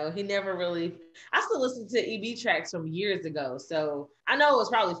 You know, he never really. I still listen to EB tracks from years ago, so I know it was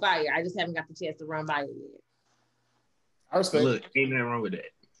probably fire. I just haven't got the chance to run by it yet. I respect. Look, ain't nothing wrong with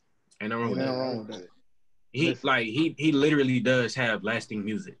that. Ain't nothing wrong with that. He literally does have lasting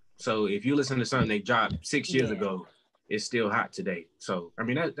music. So if you listen to something they dropped 6 years ago, it's still hot today. So I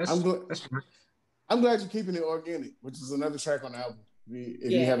mean that's fine. I'm glad you're keeping it organic, which is another track on the album.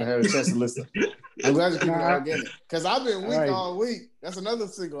 If you haven't had a chance to listen, I'm glad you're keeping it organic because I've been weak all week. That's another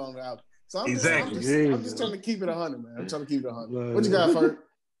single on the album. So I'm just trying to keep it 100, man. I'm trying to keep it 100. What you got, Ferg?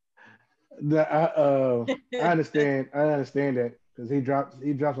 I understand that because he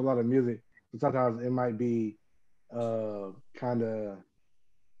drops a lot of music. So sometimes it might be kind of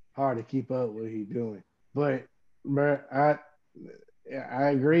hard to keep up with what he's doing. But I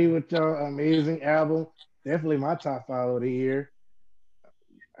agree with y'all. Amazing album. Definitely my top 5 of the year.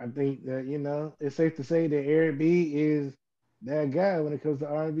 I think that it's safe to say that Eric B is that guy when it comes to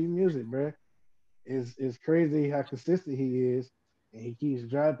R&B music, bro. It's crazy how consistent he is, and he keeps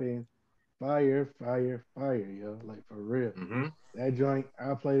dropping fire, yo, like for real. Mm-hmm. That joint,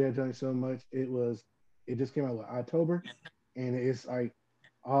 I play that joint so much. It just came out with October, and it's like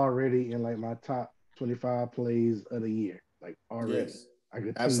already in like my top 25 plays of the year, like already. Yes, I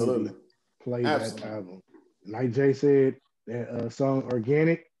could absolutely play that album. Like Jay said, that song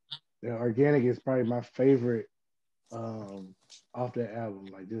Organic is probably my favorite off that album.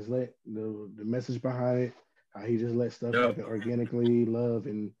 Like just let the message behind it, how he just let stuff Yep. happen organically, love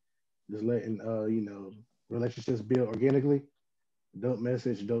and just letting relationships build organically. Dope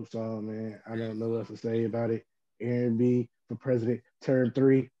message, dope song, man. I don't know what else to say about it. Aaron B for president, term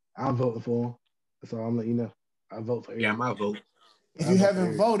 3. I'm voting for him. That's all I'm letting you know. I vote for Aaron. Yeah, my vote. If you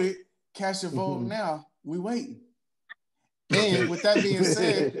haven't voted, cast your vote now. We waiting. And with that being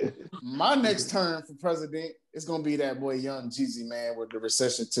said, my next term for president is gonna be that boy Young Jeezy, man, with the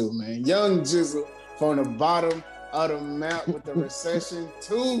Recession 2, man. Young Jizzle from the bottom of the map with the Recession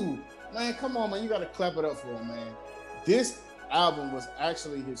 2. Man, come on, man. You gotta clap it up for him, man. This album was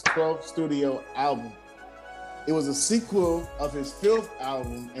actually his 12th studio album. It was a sequel of his 5th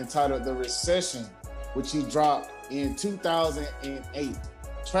album entitled The Recession, which he dropped in 2008.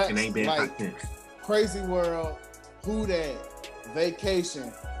 Tracks And ain't been like Crazy World, Who Dat,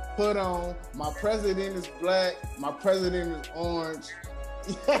 Vacation, Put On, My President is Black, My President is Orange.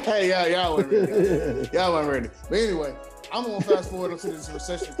 Yeah, y'all weren't ready. Y'all weren't ready. But anyway, I'm gonna fast forward to this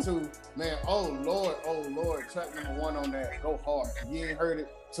Recession 2. Man, oh Lord, track number 1 on that. Go hard. If you ain't heard it,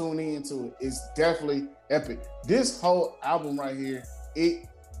 tune into it. It's definitely epic. This whole album right here,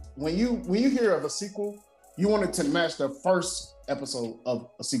 when you hear of a sequel, you want it to match the first episode of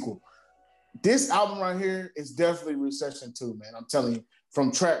a sequel. This album right here is definitely Recession 2, man. I'm telling you.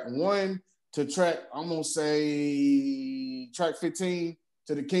 From track 1 to track, I'm gonna say track 15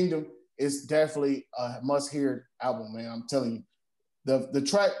 to The Kingdom, it's definitely a must-hear album, man. I'm telling you. The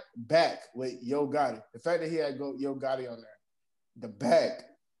track Back with Yo Gotti, the fact that he had Yo Gotti on there, the Back.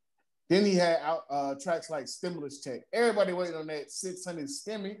 Then he had tracks like Stimulus Check. Everybody waiting on that 600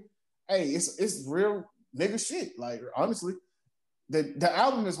 Stimmy. Hey, it's real nigga shit. Like, honestly, the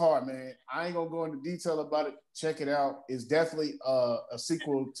album is hard, man. I ain't gonna go into detail about it. Check it out. It's definitely a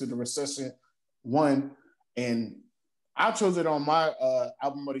sequel to The Recession 1. And I chose it on my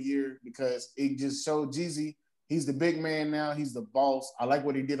album of the year because it just showed Jeezy. He's the big man now. He's the boss. I like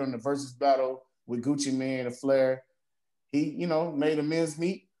what he did on the Versus battle with Gucci Mane and Flair. He, made a men's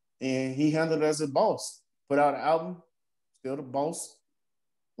meet and he handled it as a boss. Put out an album, still the boss.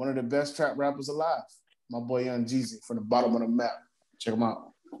 One of the best trap rappers alive. My boy Young Jeezy from the bottom of the map. Check him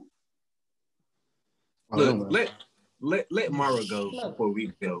out. Look, let Mara go before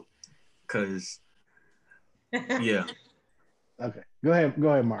we go. Cause yeah. Okay. Go ahead,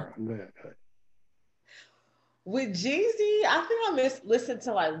 Mara. Go ahead. With Jeezy, I think I listened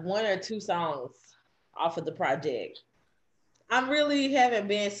to like 1 or 2 songs off of the project. I really haven't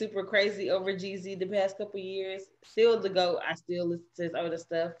been super crazy over Jeezy the past couple years. Still the GOAT. I still listen to his older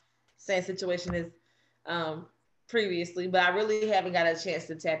stuff. Same situation as previously, but I really haven't got a chance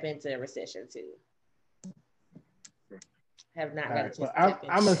to tap into Recession 2. Have not got a chance to tap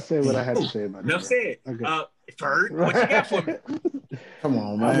into. I'm going to say what I had to say about Enough said. Okay. Ferg, what you got for me? Come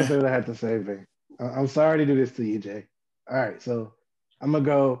on, man. I'm going to say what I had to say, man. I'm sorry to do this to you, Jay. All right, so I'm going to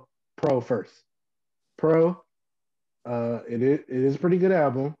go Pro first. Pro, it is a pretty good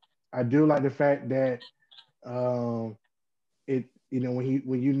album. I do like the fact that when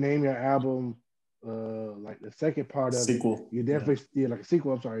you name your album like the second part of sequel. It, you definitely like a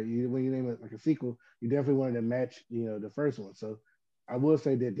sequel. I'm sorry, when you name it like a sequel, you definitely wanted to match the first one. So I will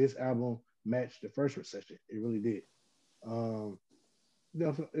say that this album matched the first Recession. It really did.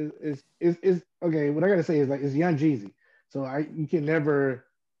 It's okay. What I gotta say is like it's Young Jeezy. So I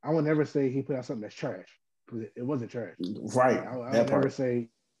would never say he put out something that's trash because it wasn't trash. Right. I would never say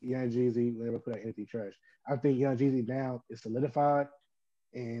Young Jeezy never put out anything trash. I think Young Jeezy now is solidified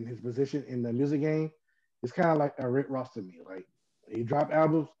in his position in the music game. It's kind of like a Rick Ross to me. Like when he drop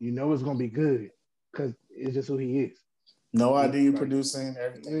albums, it's gonna be good because it's just who he is. No idea producing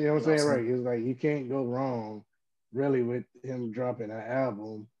everything. You know what I'm saying? Right. It's like you can't go wrong really with him dropping an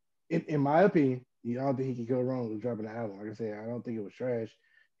album. In my opinion, I don't think he could go wrong with dropping an album. Like I said, I don't think it was trash,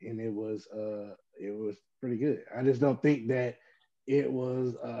 and it was pretty good. I just don't think that it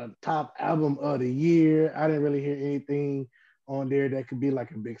was a top album of the year. I didn't really hear anything on there that could be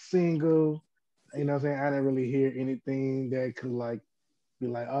like a big single. You know what I'm saying? I didn't really hear anything that could like be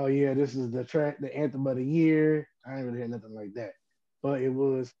like, oh yeah, this is the anthem of the year. I didn't really hear nothing like that. But it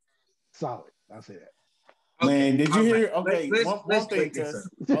was solid. I'll say that. Man, did you hear? Okay, one thing, Tess.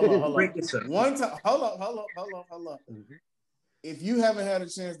 Hold on. Break this up. One time, hold up. Mm-hmm. If you haven't had a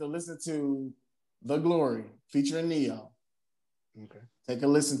chance to listen to The Glory featuring Neo, okay, take a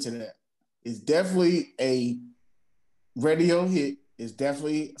listen to that. It's definitely a radio hit. It's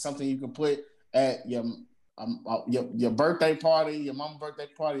definitely something you can put at your birthday party, your mom's birthday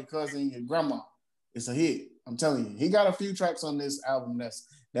party, your cousin, your grandma. It's a hit. I'm telling you. He got a few tracks on this album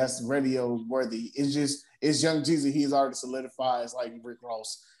that's radio worthy. it's Young Jeezy. He's already solidified as like Rick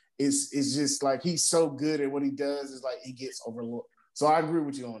Ross. It's just like he's so good at what he does. It's like he gets overlooked. So I agree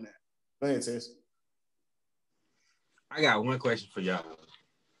with you on that. Go ahead, Tess. I got one question for y'all.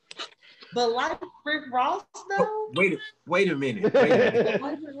 But like Rick Ross though. Wait a minute. Like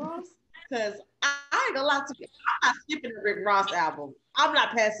Rick Ross, because I ain't gonna lie to you. I'm not skipping the Rick Ross album. I'm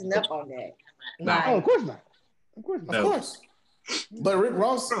not passing up on that. Like, of course not. Of course. But Rick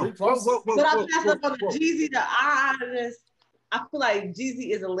Ross. But I passed up on the Jeezy. I feel like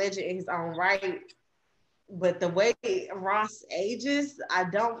Jeezy is a legend in his own right. But the way Ross ages, I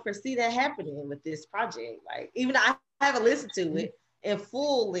don't foresee that happening with this project. Like, even though I haven't listened to it in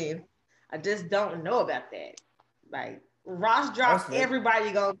full length, I just don't know about that. Like, Ross drops,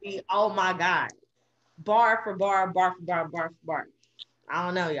 everybody gonna be, oh my God. Bar for bar, bar for bar, bar for bar. I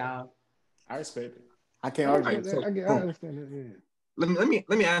don't know, y'all. I respect it. I can't argue. I understand it. Yeah.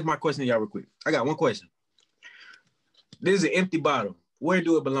 Let me ask my question to y'all real quick. I got one question. This is an empty bottle. Where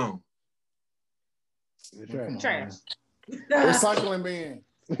do it belong? Trash. Recycling bin.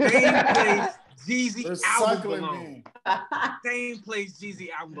 Same place Jeezy album Recycling belong. bin. Same place Jeezy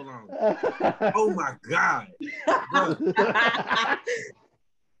album belong. Oh my God.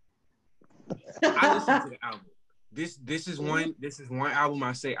 I listened to the album. This is one album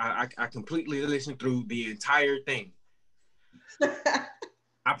I say I completely listened through the entire thing.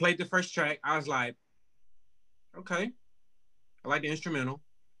 I played the first track. I was like, okay, I like the instrumental.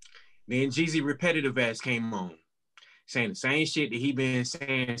 Then Jeezy repetitive ass came on, saying the same shit that he been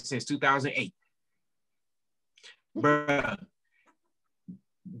saying since 2008. Bruh,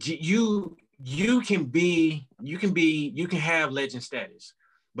 you can have legend status,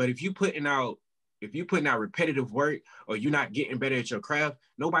 but if you putting out repetitive work or you're not getting better at your craft,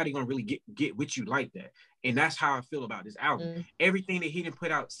 nobody gonna really get with you like that. And that's how I feel about this album. Everything that he didn't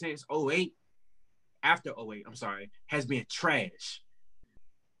put out since 08, after 08, I'm sorry, has been trash.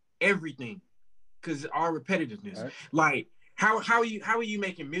 Everything, because our repetitiveness. Right. Like, how are you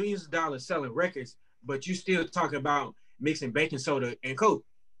making millions of dollars selling records, but you still talking about mixing baking soda and Coke?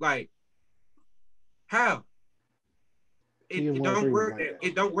 Like, how? It don't work.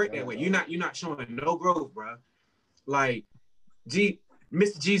 It don't work that way. You're not showing no growth, bro. Like, Mr.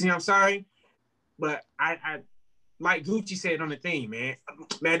 Jeezy, I'm sorry, but I like Gucci said on the thing, man.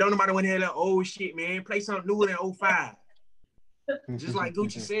 Don't nobody want to hear that old shit, man. Play something newer than 05. Just like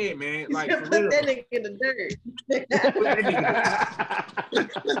Gucci said, man. Like, put that nigga in the dirt.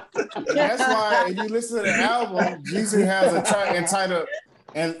 That's why if you listen to the album, Jeezy has a track entitled,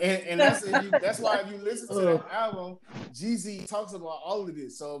 and that's why if you listen to the album, Jeezy talks about all of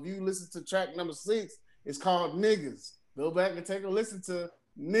this. So if you listen to track number 6, it's called Niggas. Go back and take a listen to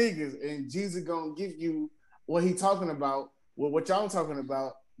Niggas, and Jeezy gonna give you what he talking about. Well, what y'all talking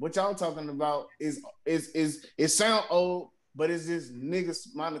about? What y'all talking about is it sound old, but it's just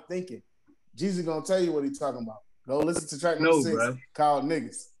niggas mind of thinking. Jeezy gonna tell you what he talking about. Go listen to track number 6 called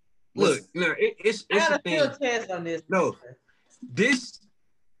Niggas. Look, no, it's I got a field test on this. No, this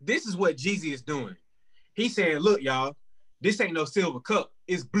is what Jeezy is doing. He's saying, look, y'all, this ain't no silver cup.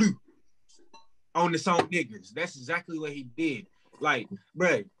 It's blue on the song Niggas. That's exactly what he did. Like,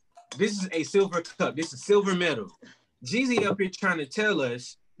 bruh, this is a silver cup. This is silver medal. Jeezy up here trying to tell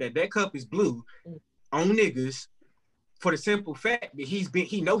us that cup is blue on Niggas for the simple fact that he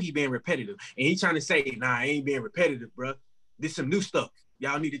been repetitive. And he trying to say, nah, I ain't being repetitive, bruh. This some new stuff.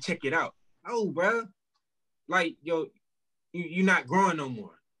 Y'all need to check it out. Oh, bruh. Like, yo, you're not growing no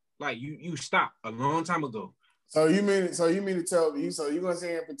more. Like, you stopped a long time ago. So you mean to tell me? So you gonna sit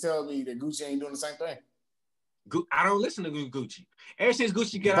here and tell me that Gucci ain't doing the same thing? I don't listen to Gucci. Ever since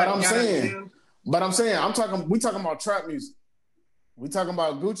Gucci got out. But I'm saying, we talking about trap music. We talking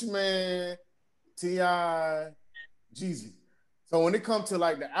about Gucci Mane, T.I., Jeezy. So when it comes to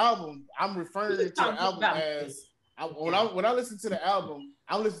like the album, I'm referring to the album as when I listen to the album,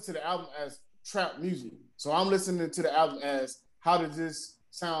 I'm listening to the album as trap music. So I'm listening to the album as how does this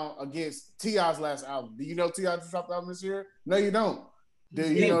sound against T.I.'s last album? Do you know T.I. just dropped the album this year? No, you don't.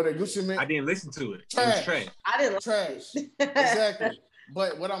 Do you know that Gucci Mane? I didn't listen to it. Trash. It was trash. I didn't trash. Exactly.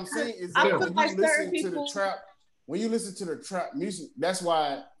 But what I'm saying is that when you listen to the trap, when you listen to the trap music, that's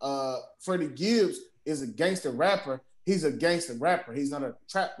why Freddie Gibbs is a gangster rapper. He's a gangster rapper. He's not a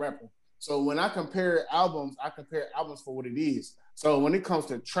trap rapper. So when I compare albums for what it is. So when it comes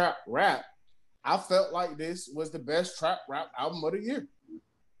to trap rap, I felt like this was the best trap rap album of the year.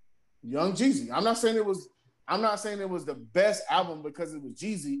 Young Jeezy. I'm not saying it was the best album because it was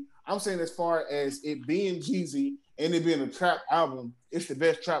Jeezy. I'm saying as far as it being Jeezy and it being a trap album, it's the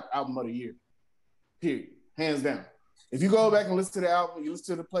best trap album of the year. Period. Hands down. If you go back and listen to the album, you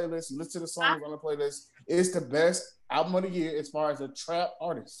listen to the playlist, you listen to the songs on the playlist, it's the best album of the year as far as a trap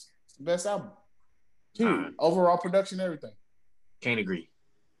artist. It's the best album. Overall production, everything. Can't agree.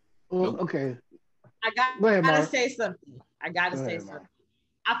 Well, okay. I gotta say something. I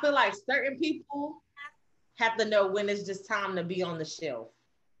feel like certain people have to know when it's just time to be on the shelf.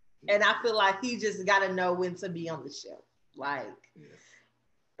 And I feel like he just got to know when to be on the shelf. Like,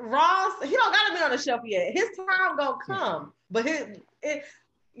 Ross, he don't got to be on the shelf yet. His time gonna come. But he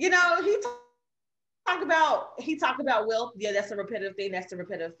talked about wealth. Yeah, that's a repetitive thing.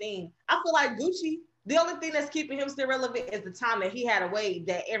 I feel like Gucci, the only thing that's keeping him still relevant is the time that he had away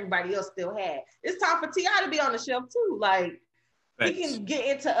that everybody else still had. It's time for T.I. to be on the shelf too. Like, he can get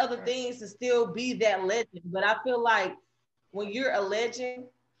into other things and still be that legend. But I feel like when you're a legend,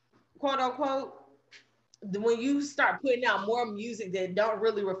 quote unquote, when you start putting out more music that don't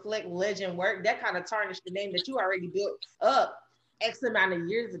really reflect legend work, that kind of tarnished the name that you already built up X amount of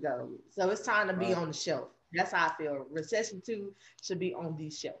years ago. So it's time to be on the shelf. That's how I feel. Recession 2 should be on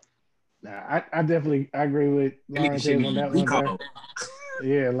the shelf. Nah, I definitely agree with Lauren on that one.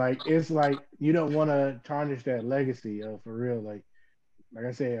 Yeah, like it's like you don't want to tarnish that legacy, for real. Like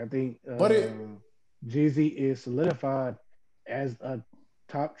I said, I think Jeezy is solidified as a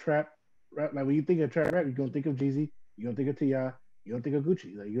top trap rap. Like when you think of trap rap, you're gonna think of Jeezy, you're gonna think of T.I., you don't think of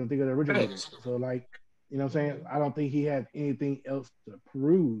Gucci, like you don't think of the originator. So like, you know what I'm saying? I don't think he had anything else to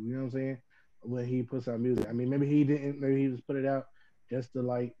prove, you know what I'm saying, when he puts out music. I mean, maybe he didn't, maybe he just put it out just to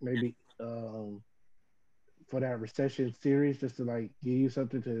like maybe for that recession series, just to like give you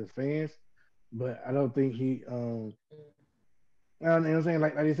something to his fans. But I don't think he you know what I'm saying?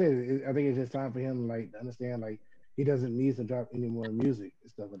 Like you said, I think it's just time for him like to understand like he doesn't need to drop any more music and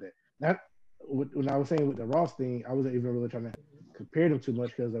stuff like that. Not when I was saying with the Ross thing, I wasn't even really trying to compare them too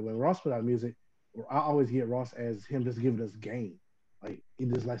much because when Ross put out music, I always get Ross as him just giving us game. Like he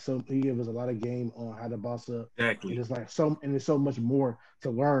just like he gives us a lot of game on how to boss up. Exactly. And it's like and there's so much more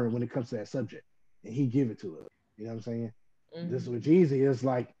to learn when it comes to that subject, and he give it to us. You know what I'm saying? Mm-hmm. This with Jeezy is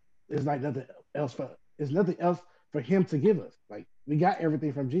like it's like nothing else for him to give us. Like we got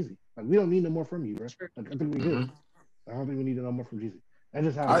everything from Jeezy. Like we don't need no more from you, bro. Like, I think we good. I don't think we need no more from Jeezy. That's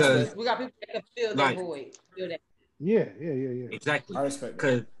just how we got people that can fill that void. Feel that. Yeah. Exactly. I respect that.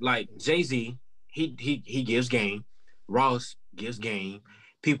 Because like Jay-Z, he gives game. Ross gives game.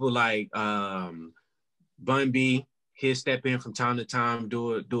 People like Bun B, he'll step in from time to time,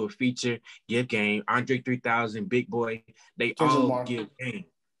 do a feature, give game. Andre 3000, Big Boy, they Kendrick all Lamar. Give game.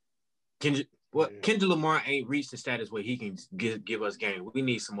 Kendrick Lamar ain't reached the status where he can give us game. We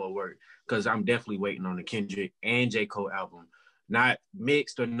need some more work because I'm definitely waiting on the Kendrick and J. Cole album. Not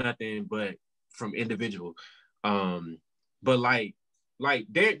mixed or nothing, but from individual. But like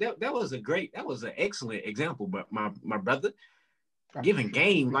there that was an excellent example. But my brother giving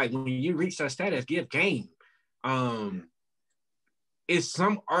game, like when you reach that status, give game. It's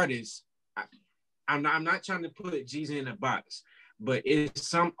some artists. I'm not trying to put Jeezy in a box, but it's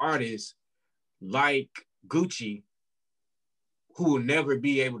some artists like Gucci who will never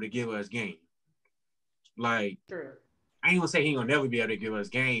be able to give us game. Like, sure. I ain't gonna say he ain't gonna never be able to give us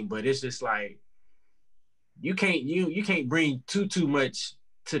game, but it's just like you can't bring too much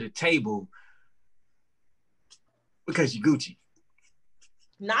to the table because you Gucci.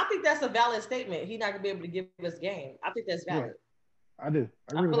 No, I think that's a valid statement. He's not gonna be able to give us game. I think that's valid. Yeah, I do.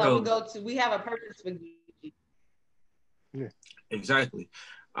 I feel like we have a purpose for Gucci. Yeah. Exactly.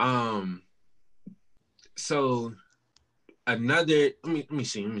 So another let me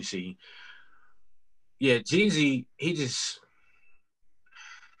see. Yeah, Jeezy, he just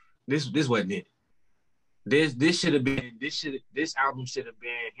this wasn't it. This should have been this album should have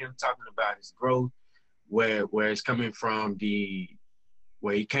been him talking about his growth, where it's coming from,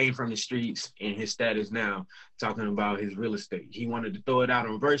 where he came from the streets and his status now, talking about his real estate. He wanted to throw it out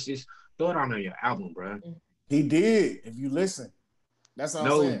on verses, throw it out on your album, bro. He did. If you listen, that's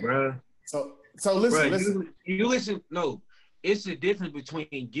all I'm saying, bro. So listen, bro, listen. You listen. No, it's the difference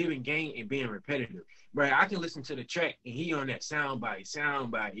between giving game and being repetitive. Bro, I can listen to the track and he on that sound bite.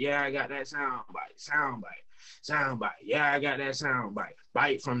 Yeah, I got that sound bite. Yeah, I got that sound bite.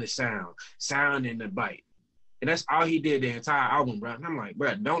 Bite from the sound in the bite. And that's all he did the entire album, bro. And I'm like,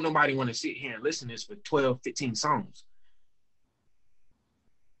 bro, don't nobody want to sit here and listen to this for 12, 15 songs.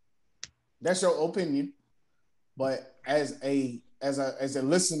 That's your opinion. But as a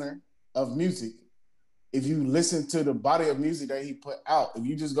listener of music, if you listen to the body of music that he put out, if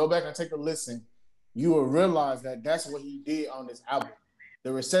you just go back and take a listen, you will realize that that's what he did on this album.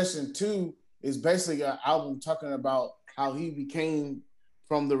 The Recession 2 is basically an album talking about how he became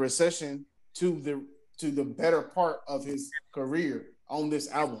from the recession to to the better part of his career on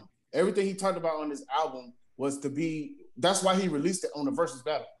this album. Everything he talked about on this album was to be, that's why he released it on the Versus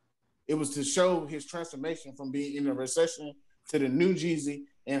battle. It was to show his transformation from being in a recession to the new Jeezy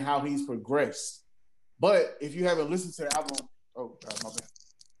and how he's progressed. But if you haven't listened to the album, oh God, my bad.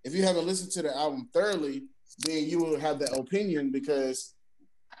 If you haven't listened to the album thoroughly, then you will have that opinion because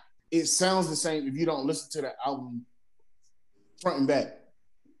it sounds the same if you don't listen to the album front and back.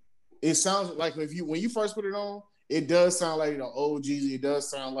 It sounds like when you first put it on, it does sound like the old Jeezy. It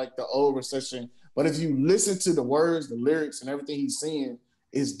does sound like the old recession. But if you listen to the words, the lyrics, and everything he's saying,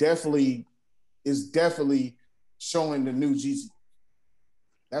 it's definitely showing the new Jeezy.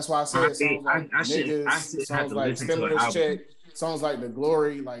 That's why I said songs like Niggas, songs like Stimulus Check, songs like The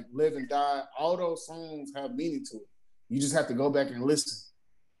Glory, like Live and Die. All those songs have meaning to it. You just have to go back and listen.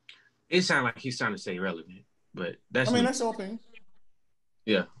 It sounds like he's trying to say relevant, but that's your opinion.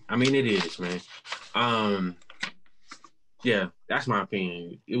 Yeah, I mean it is, man. Yeah, that's my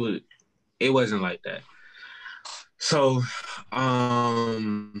opinion. It wasn't like that. So,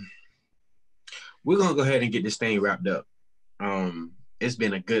 we're gonna go ahead and get this thing wrapped up. It's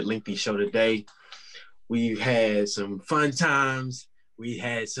been a good lengthy show today. We've had some fun times. We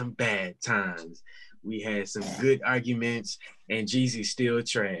had some bad times. We had some good arguments, and Jeezy's still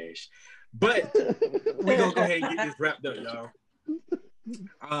trash. But we're gonna go ahead and get this wrapped up, y'all.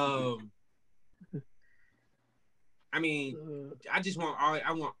 I mean, I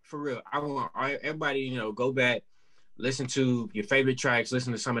want everybody, go back, listen to your favorite tracks,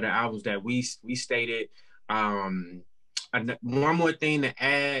 listen to some of the albums that we stated. One more thing to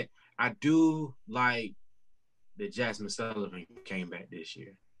add, I do like that Jasmine Sullivan came back this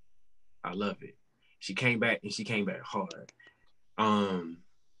year. I love it. She came back and she came back hard.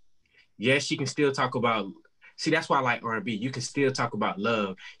 Yes, she can still talk about. See, that's why I like R&B. You can still talk about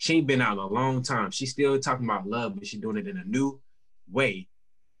love. She ain't been out in a long time. She's still talking about love, but she's doing it in a new way.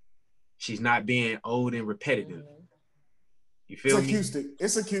 She's not being old and repetitive. You feel me?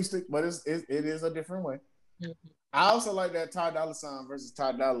 It's acoustic, but it is a different way. I also like that Ty Dolla $ign versus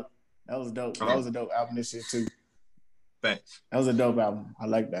Ty Dolla. That was dope. That was a dope album this year too. Facts. That was a dope album. I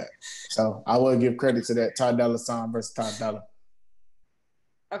like that. So I will give credit to that Ty Dolla $ign versus Ty Dolla.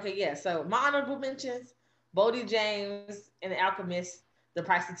 Okay, yeah. So my honorable mentions: Boldy James and The Alchemist, The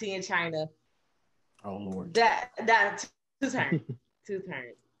Price of Tea in China. Oh Lord. That two turns.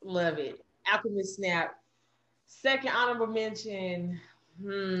 Love it. Alchemist Snap. Second honorable mention.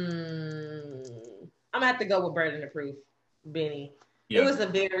 I'm gonna have to go with Burden of Proof, Benny. Yep. It was a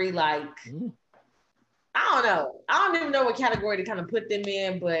very I don't know. I don't even know what category to kind of put them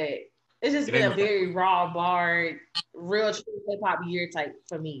in, but it's just been a very raw bar, real true hip hop year type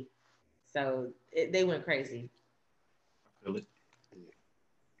for me. So they went crazy.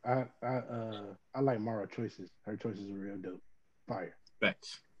 I like Mara choices. Her choices are real dope. Fire.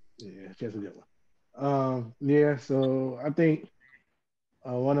 Thanks. Yeah, she has a good one. Yeah, so I think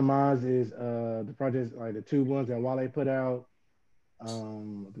one of mine is the projects, like the two ones that Wale put out.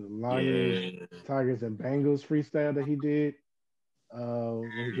 The Lions, Tigers, and Bengals freestyle that he did.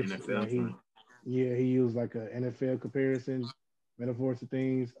 When he used like a NFL comparison, metaphors and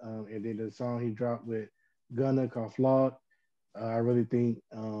things. And then the song he dropped with Gunna called Flawed. I really think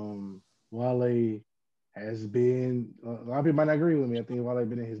Wale has been. A lot of people might not agree with me. I think Wale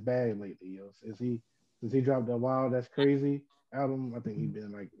been in his bag lately, Since he dropped the Wild That's Crazy album, I think he's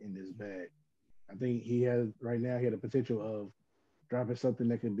been like in this bag. I think he has right now. He had the potential of dropping something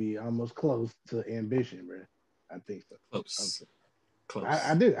that could be almost close to Ambition, bro. I think so. Close.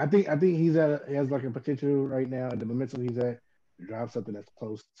 I think he has like a potential right now at the momentum he's at to drop something that's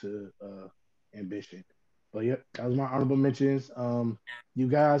close to Ambition. But yep, that was my honorable mentions. You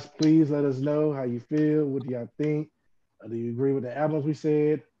guys, please let us know how you feel. What do y'all think? Do you agree with the albums we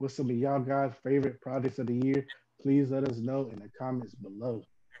said? What's some of y'all guys' favorite projects of the year? Please let us know in the comments below.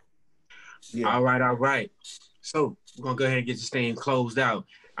 Yeah. All right. So we're gonna go ahead and get this thing closed out.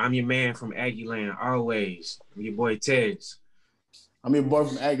 I'm your man from Aggie Land, always. I'm your boy Tez. I'm your boy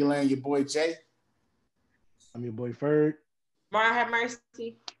from Aggie Land, your boy Jay. I'm your boy Ferg. Mara have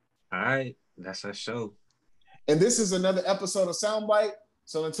mercy. All right, that's our show. And this is another episode of Soundbite.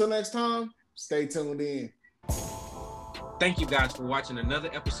 So until next time, stay tuned in. Thank you guys for watching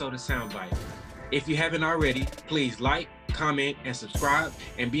another episode of Soundbite. If you haven't already, please like, comment, and subscribe,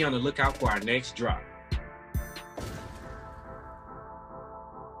 and be on the lookout for our next drop.